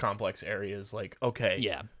sports complex area is like, okay,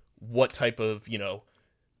 what type of, you know,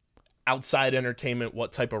 outside entertainment,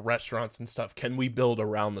 what type of restaurants and stuff can we build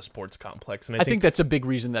around the sports complex? And I think that's a big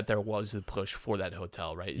reason that there was the push for that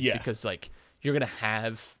hotel, right? It's because like you're going to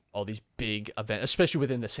have all these big events, especially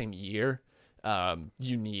within the same year.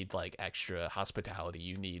 You need like extra hospitality.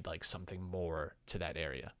 You need like something more to that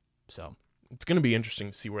area. So it's going to be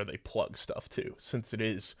interesting to see where they plug stuff too, since it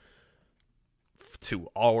is to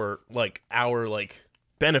our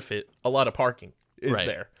benefit. A lot of parking is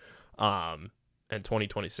there. And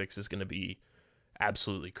 2026 is going to be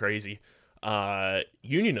absolutely crazy.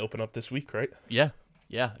 Union open up this week, right? Yeah,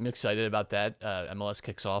 I'm excited about that. MLS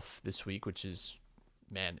kicks off this week, which is,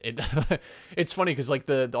 man, it's funny because like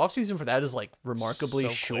the off season for that is like remarkably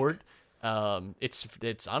short.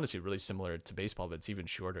 It's honestly really similar to baseball, but it's even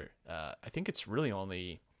shorter. I think it's really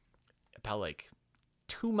only about like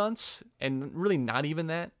 2 months, and really not even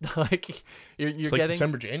that. Like you're it's getting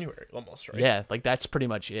December, January almost, right? Yeah, like that's pretty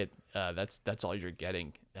much it. That's all you're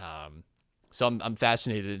getting. So I'm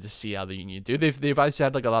fascinated to see how the Union do. They've obviously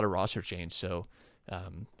had like a lot of roster change, so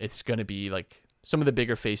it's going to be like some of the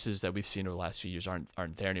bigger faces that we've seen over the last few years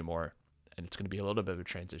aren't there anymore, and it's going to be a little bit of a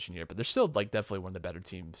transition year. But they're still like definitely one of the better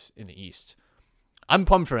teams in the East. I'm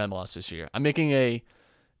pumped for MLS this year. I'm making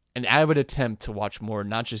an avid attempt to watch more,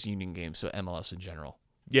 not just Union games, so MLS in general.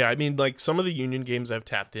 Yeah, I mean, like some of the Union games I've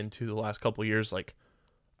tapped into the last couple of years, like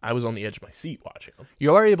I was on the edge of my seat watching them.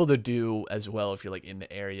 You are able to do as well if you're like in the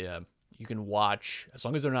area. You can watch, as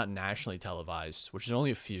long as they're not nationally televised, which is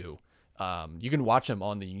only a few. You can watch them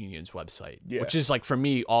on the Union's website, which is like for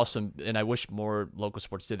me awesome. And I wish more local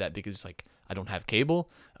sports did that because like I don't have cable,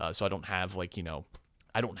 so I don't have like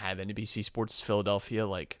I don't have NBC Sports Philadelphia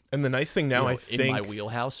And the nice thing now, I think, in my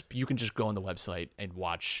wheelhouse, you can just go on the website and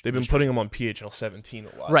watch. They've been putting them on PHL 17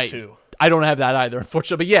 a lot too. I don't have that either,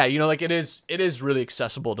 unfortunately. But yeah, like it is really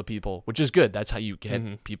accessible to people, which is good. That's how you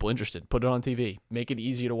get people interested. Put it on TV, make it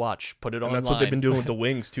easy to watch. Put it online. And that's what they've been doing with the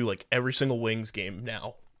Wings too. Like every single Wings game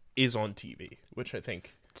now is on TV, which I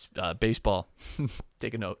think. It's, baseball.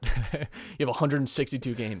 Take a note. You have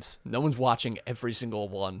 162 games. No one's watching every single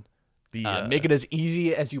one. Make it as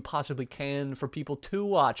easy as you possibly can for people to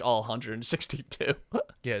watch all 162.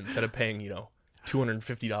 Yeah, instead of paying,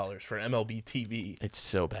 $250 for MLB TV. It's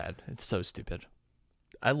so bad. It's so stupid.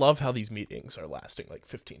 I love how these meetings are lasting like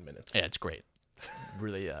 15 minutes. Yeah, it's great. It's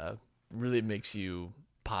really makes you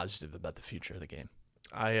positive about the future of the game.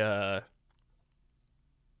 I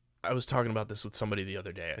was talking about this with somebody the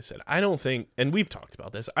other day. I said, I don't think, and we've talked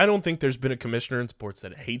about this, I don't think there's been a commissioner in sports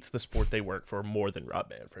that hates the sport they work for more than Rob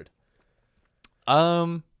Manfred.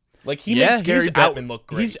 He makes Gary Bettman look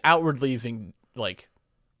great. He's outwardly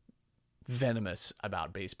venomous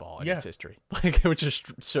about baseball and its history, which is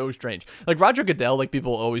so strange. Like Roger Goodell,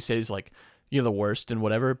 people always say is you're the worst and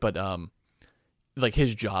whatever, but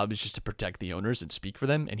his job is just to protect the owners and speak for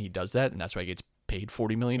them, and he does that, and that's why he gets paid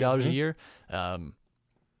 $40 million a year.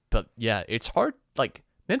 But yeah, it's hard.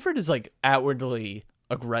 Manfred is outwardly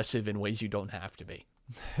aggressive in ways you don't have to be,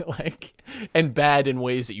 and bad in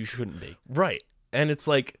ways that you shouldn't be. Right. And it's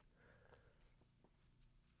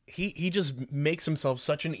he just makes himself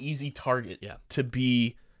such an easy target to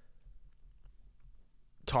be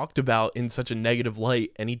talked about in such a negative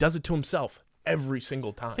light, and he does it to himself every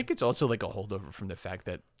single time. I think it's also a holdover from the fact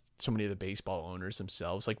that so many of the baseball owners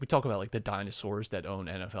themselves. Like we talk about like the dinosaurs that own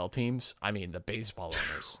NFL teams. I mean, the baseball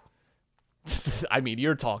owners. I mean,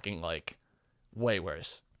 you're talking like way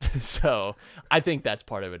worse. So I think that's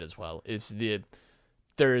part of it as well.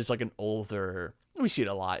 There is like an older. We see it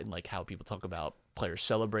a lot in like how people talk about players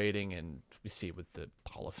celebrating, and we see it with the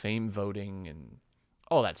Hall of Fame voting and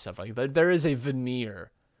all that stuff. Like there is a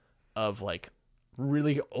veneer of like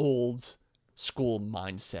really old school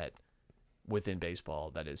mindset within baseball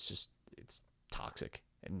that is just it's toxic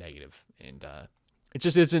and negative, and it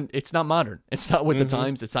just isn't. It's not modern. It's not with the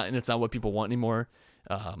times. It's not what people want anymore.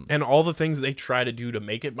 And all the things they try to do to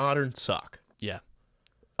make it modern suck. Yeah.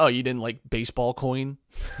 Oh, you didn't like baseball coin?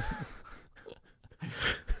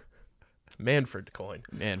 Manfred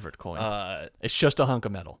coin. It's just a hunk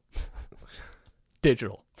of metal.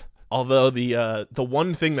 Digital. Although the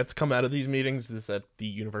one thing that's come out of these meetings is that the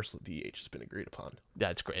universal DH has been agreed upon.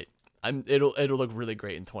 That's great. It'll look really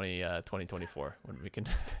great in 2024 when we can.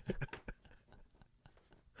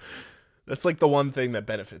 That's like the one thing that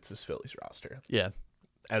benefits this Phillies roster. Yeah.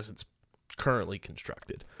 As it's currently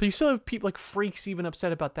constructed. But you still have people like freaks even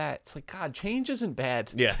upset about that. It's like, God, change isn't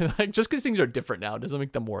bad. Yeah. Like just because things are different now doesn't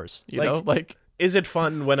make them worse. You Like- know? Like Is it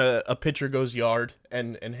fun when a pitcher goes yard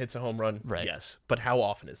and hits a home run? Right. Yes. But how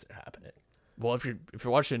often is it happening? well, if you're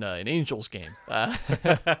watching an Angels game,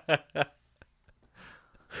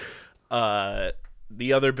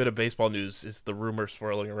 The other bit of baseball news is the rumor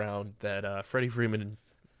swirling around that Freddie Freeman,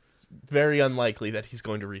 it's very unlikely that he's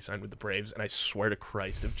going to re-sign with the Braves. And I swear to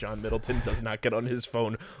Christ, if John Middleton does not get on his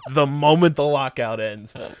phone the moment the lockout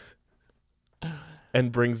ends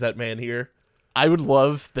and brings that man here. I would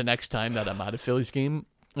love the next time that I'm at a Phillies game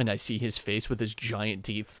and I see his face with his giant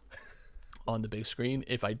teeth on the big screen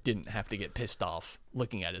if I didn't have to get pissed off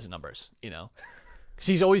looking at his numbers, you know? Because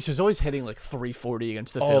he's always hitting like 340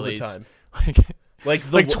 against the All the Phillies. time. Like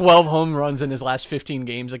Like 12 home runs in his last 15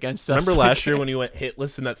 games against us. Remember last year when he went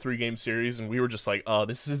hitless in that 3-game series, and we were just like, "Oh,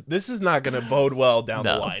 this is not going to bode well down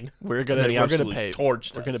the line." We're And then he gonna absolutely pay.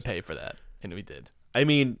 torched We're us. gonna pay for that, and we did. I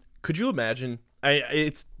mean, could you imagine?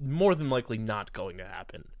 It's more than likely not going to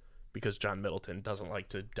happen because John Middleton doesn't like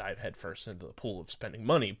to dive headfirst into the pool of spending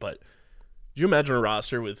money. But could you imagine a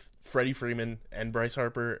roster with Freddie Freeman and Bryce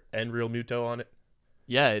Harper and Real Muto on it?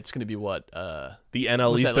 Yeah, it's gonna be what? The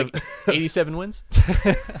NL What's East that, like 87 wins?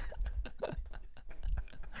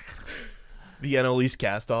 the NL East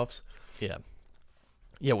castoffs. Yeah.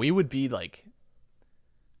 Yeah, we would be like,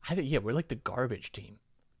 we're like the garbage team,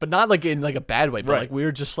 but not like in like a bad way. But Right. like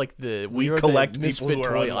we're just like we are collect the people misfit who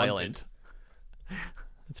are toy unwanted. island.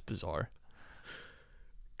 It's bizarre.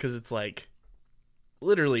 Because it's like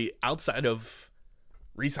literally outside of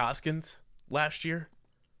Rhys Hoskins last year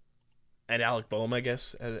and Alec Boehm, I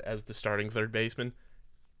guess, as the starting third baseman,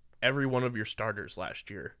 every one of your starters last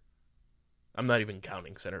year, I'm not even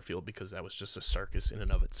counting center field because that was just a circus in and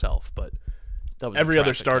of itself, but That was every a other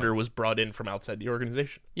traffic starter count. was brought in from outside the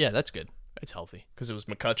organization. Yeah, that's good. It's healthy. Because it was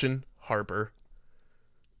McCutchen, Harper,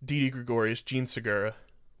 Didi Gregorius, Gene Segura,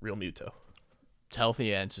 Real Muto. It's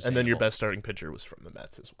healthy and sustainable. And then your best starting pitcher was from the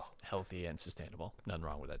Mets as well. Healthy and sustainable. Nothing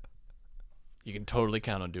wrong with it. You can totally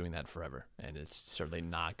count on doing that forever, and it's certainly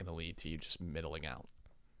not going to lead to you just middling out.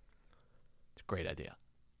 It's a great idea.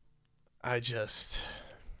 I just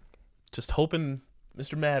hoping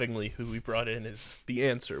Mr. Mattingly, who we brought in, is the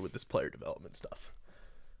answer with this player development stuff.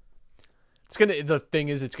 The thing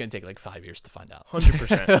is, it's gonna take like 5 years to find out.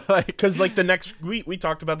 100%. Because like the next we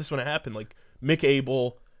talked about this when it happened. Like Mick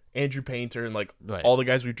Abel, Andrew Painter, and like Right. all the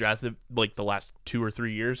guys we drafted like the last 2 or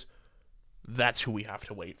 3 years. That's who we have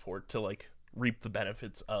to wait for to like reap the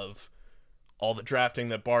benefits of all the drafting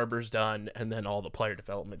that Barber's done, and then all the player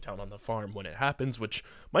development down on the farm when it happens, which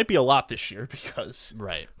might be a lot this year because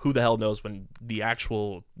Right. who the hell knows when the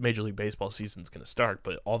actual Major League Baseball season's going to start,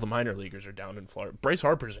 but all the minor leaguers are down in Florida. Bryce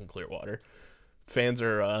Harper's in Clearwater. Fans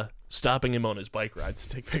are stopping him on his bike rides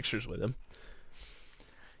to take pictures with him.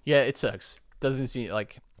 Yeah, it sucks. Doesn't seem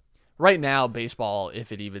like right now baseball,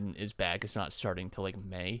 if it even is back, it's not starting till like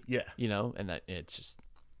May. Yeah. You know, and that it's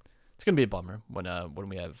gonna be a bummer when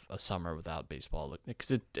we have a summer without baseball, because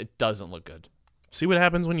it doesn't look good. See what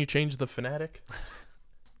happens when you change the Fanatic?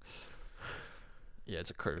 Yeah, it's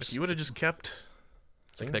a curse. If you would have just kept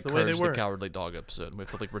things that the way they Courage were. the Cowardly Dog episode. We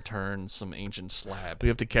have to like return some ancient slab. We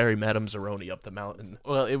have to carry Madame Zeroni up the mountain.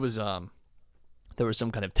 Well, it was there was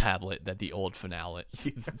some kind of tablet that the old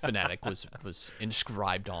fanatic was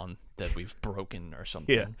inscribed on that we've broken or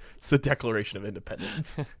something. Yeah, it's the Declaration of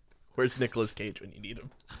Independence. Where's Nicolas Cage when you need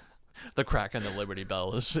him? The crack on the Liberty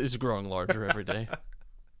Bell is growing larger every day.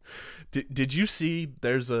 Did you see?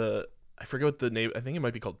 There's a I forget what the name. I think it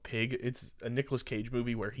might be called Pig. It's a Nicolas Cage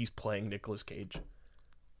movie where he's playing Nicolas Cage.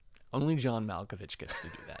 Only John Malkovich gets to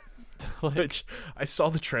do that. Which I saw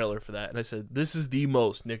the trailer for that and I said, this is the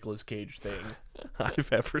most Nicolas Cage thing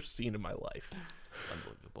I've ever seen in my life.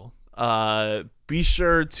 Unbelievable. Be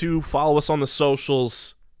sure to follow us on the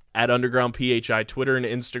socials at Underground PHI, Twitter and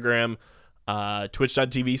Instagram,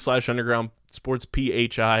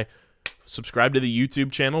 twitch.tv/UndergroundSportsPHI. Subscribe to the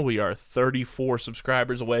YouTube channel. We are 34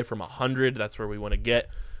 subscribers away from 100. That's where we want to get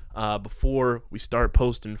before we start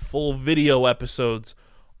posting full video episodes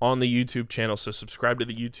on the YouTube channel. So subscribe to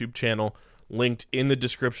the YouTube channel, linked in the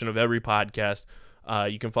description of every podcast.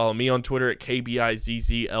 You can follow me on Twitter at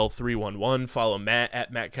KBIZZL311. Follow Matt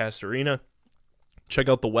at Matt Castorina. Check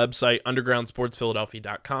out the website,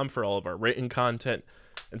 undergroundsportsphiladelphia.com, for all of our written content.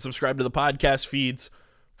 And subscribe to the podcast feeds.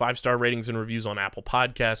 5-star ratings and reviews on Apple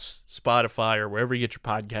Podcasts, Spotify, or wherever you get your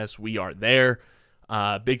podcasts. We are there.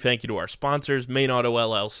 Big thank you to our sponsors, Main Auto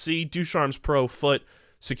LLC, Ducharme's Pro Foot,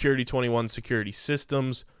 Security 21 Security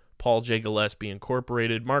Systems, Paul J. Gillespie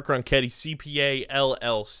Incorporated, Mark Ronchetti CPA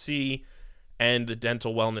LLC, and the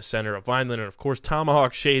Dental Wellness Center of Vineland, and of course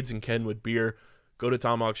Tomahawk Shades and Kenwood Beer. Go to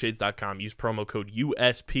tomahawkshades.com. Use promo code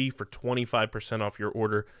USP for 25% off your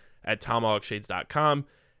order at tomahawkshades.com.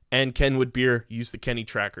 And Kenwood Beer, use the Kenny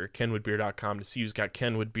Tracker at kenwoodbeer.com to see who's got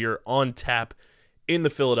Kenwood Beer on tap in the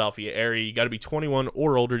Philadelphia area. You got to be 21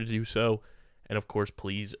 or older to do so. And of course,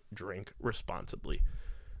 please drink responsibly.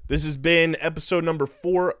 This has been episode number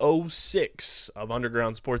 406 of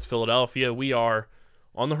Underground Sports Philadelphia. We are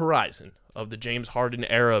on the horizon of the James Harden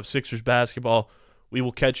era of Sixers basketball. We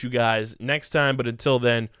will catch you guys next time, but until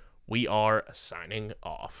then, we are signing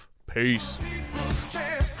off. Peace. People's champ.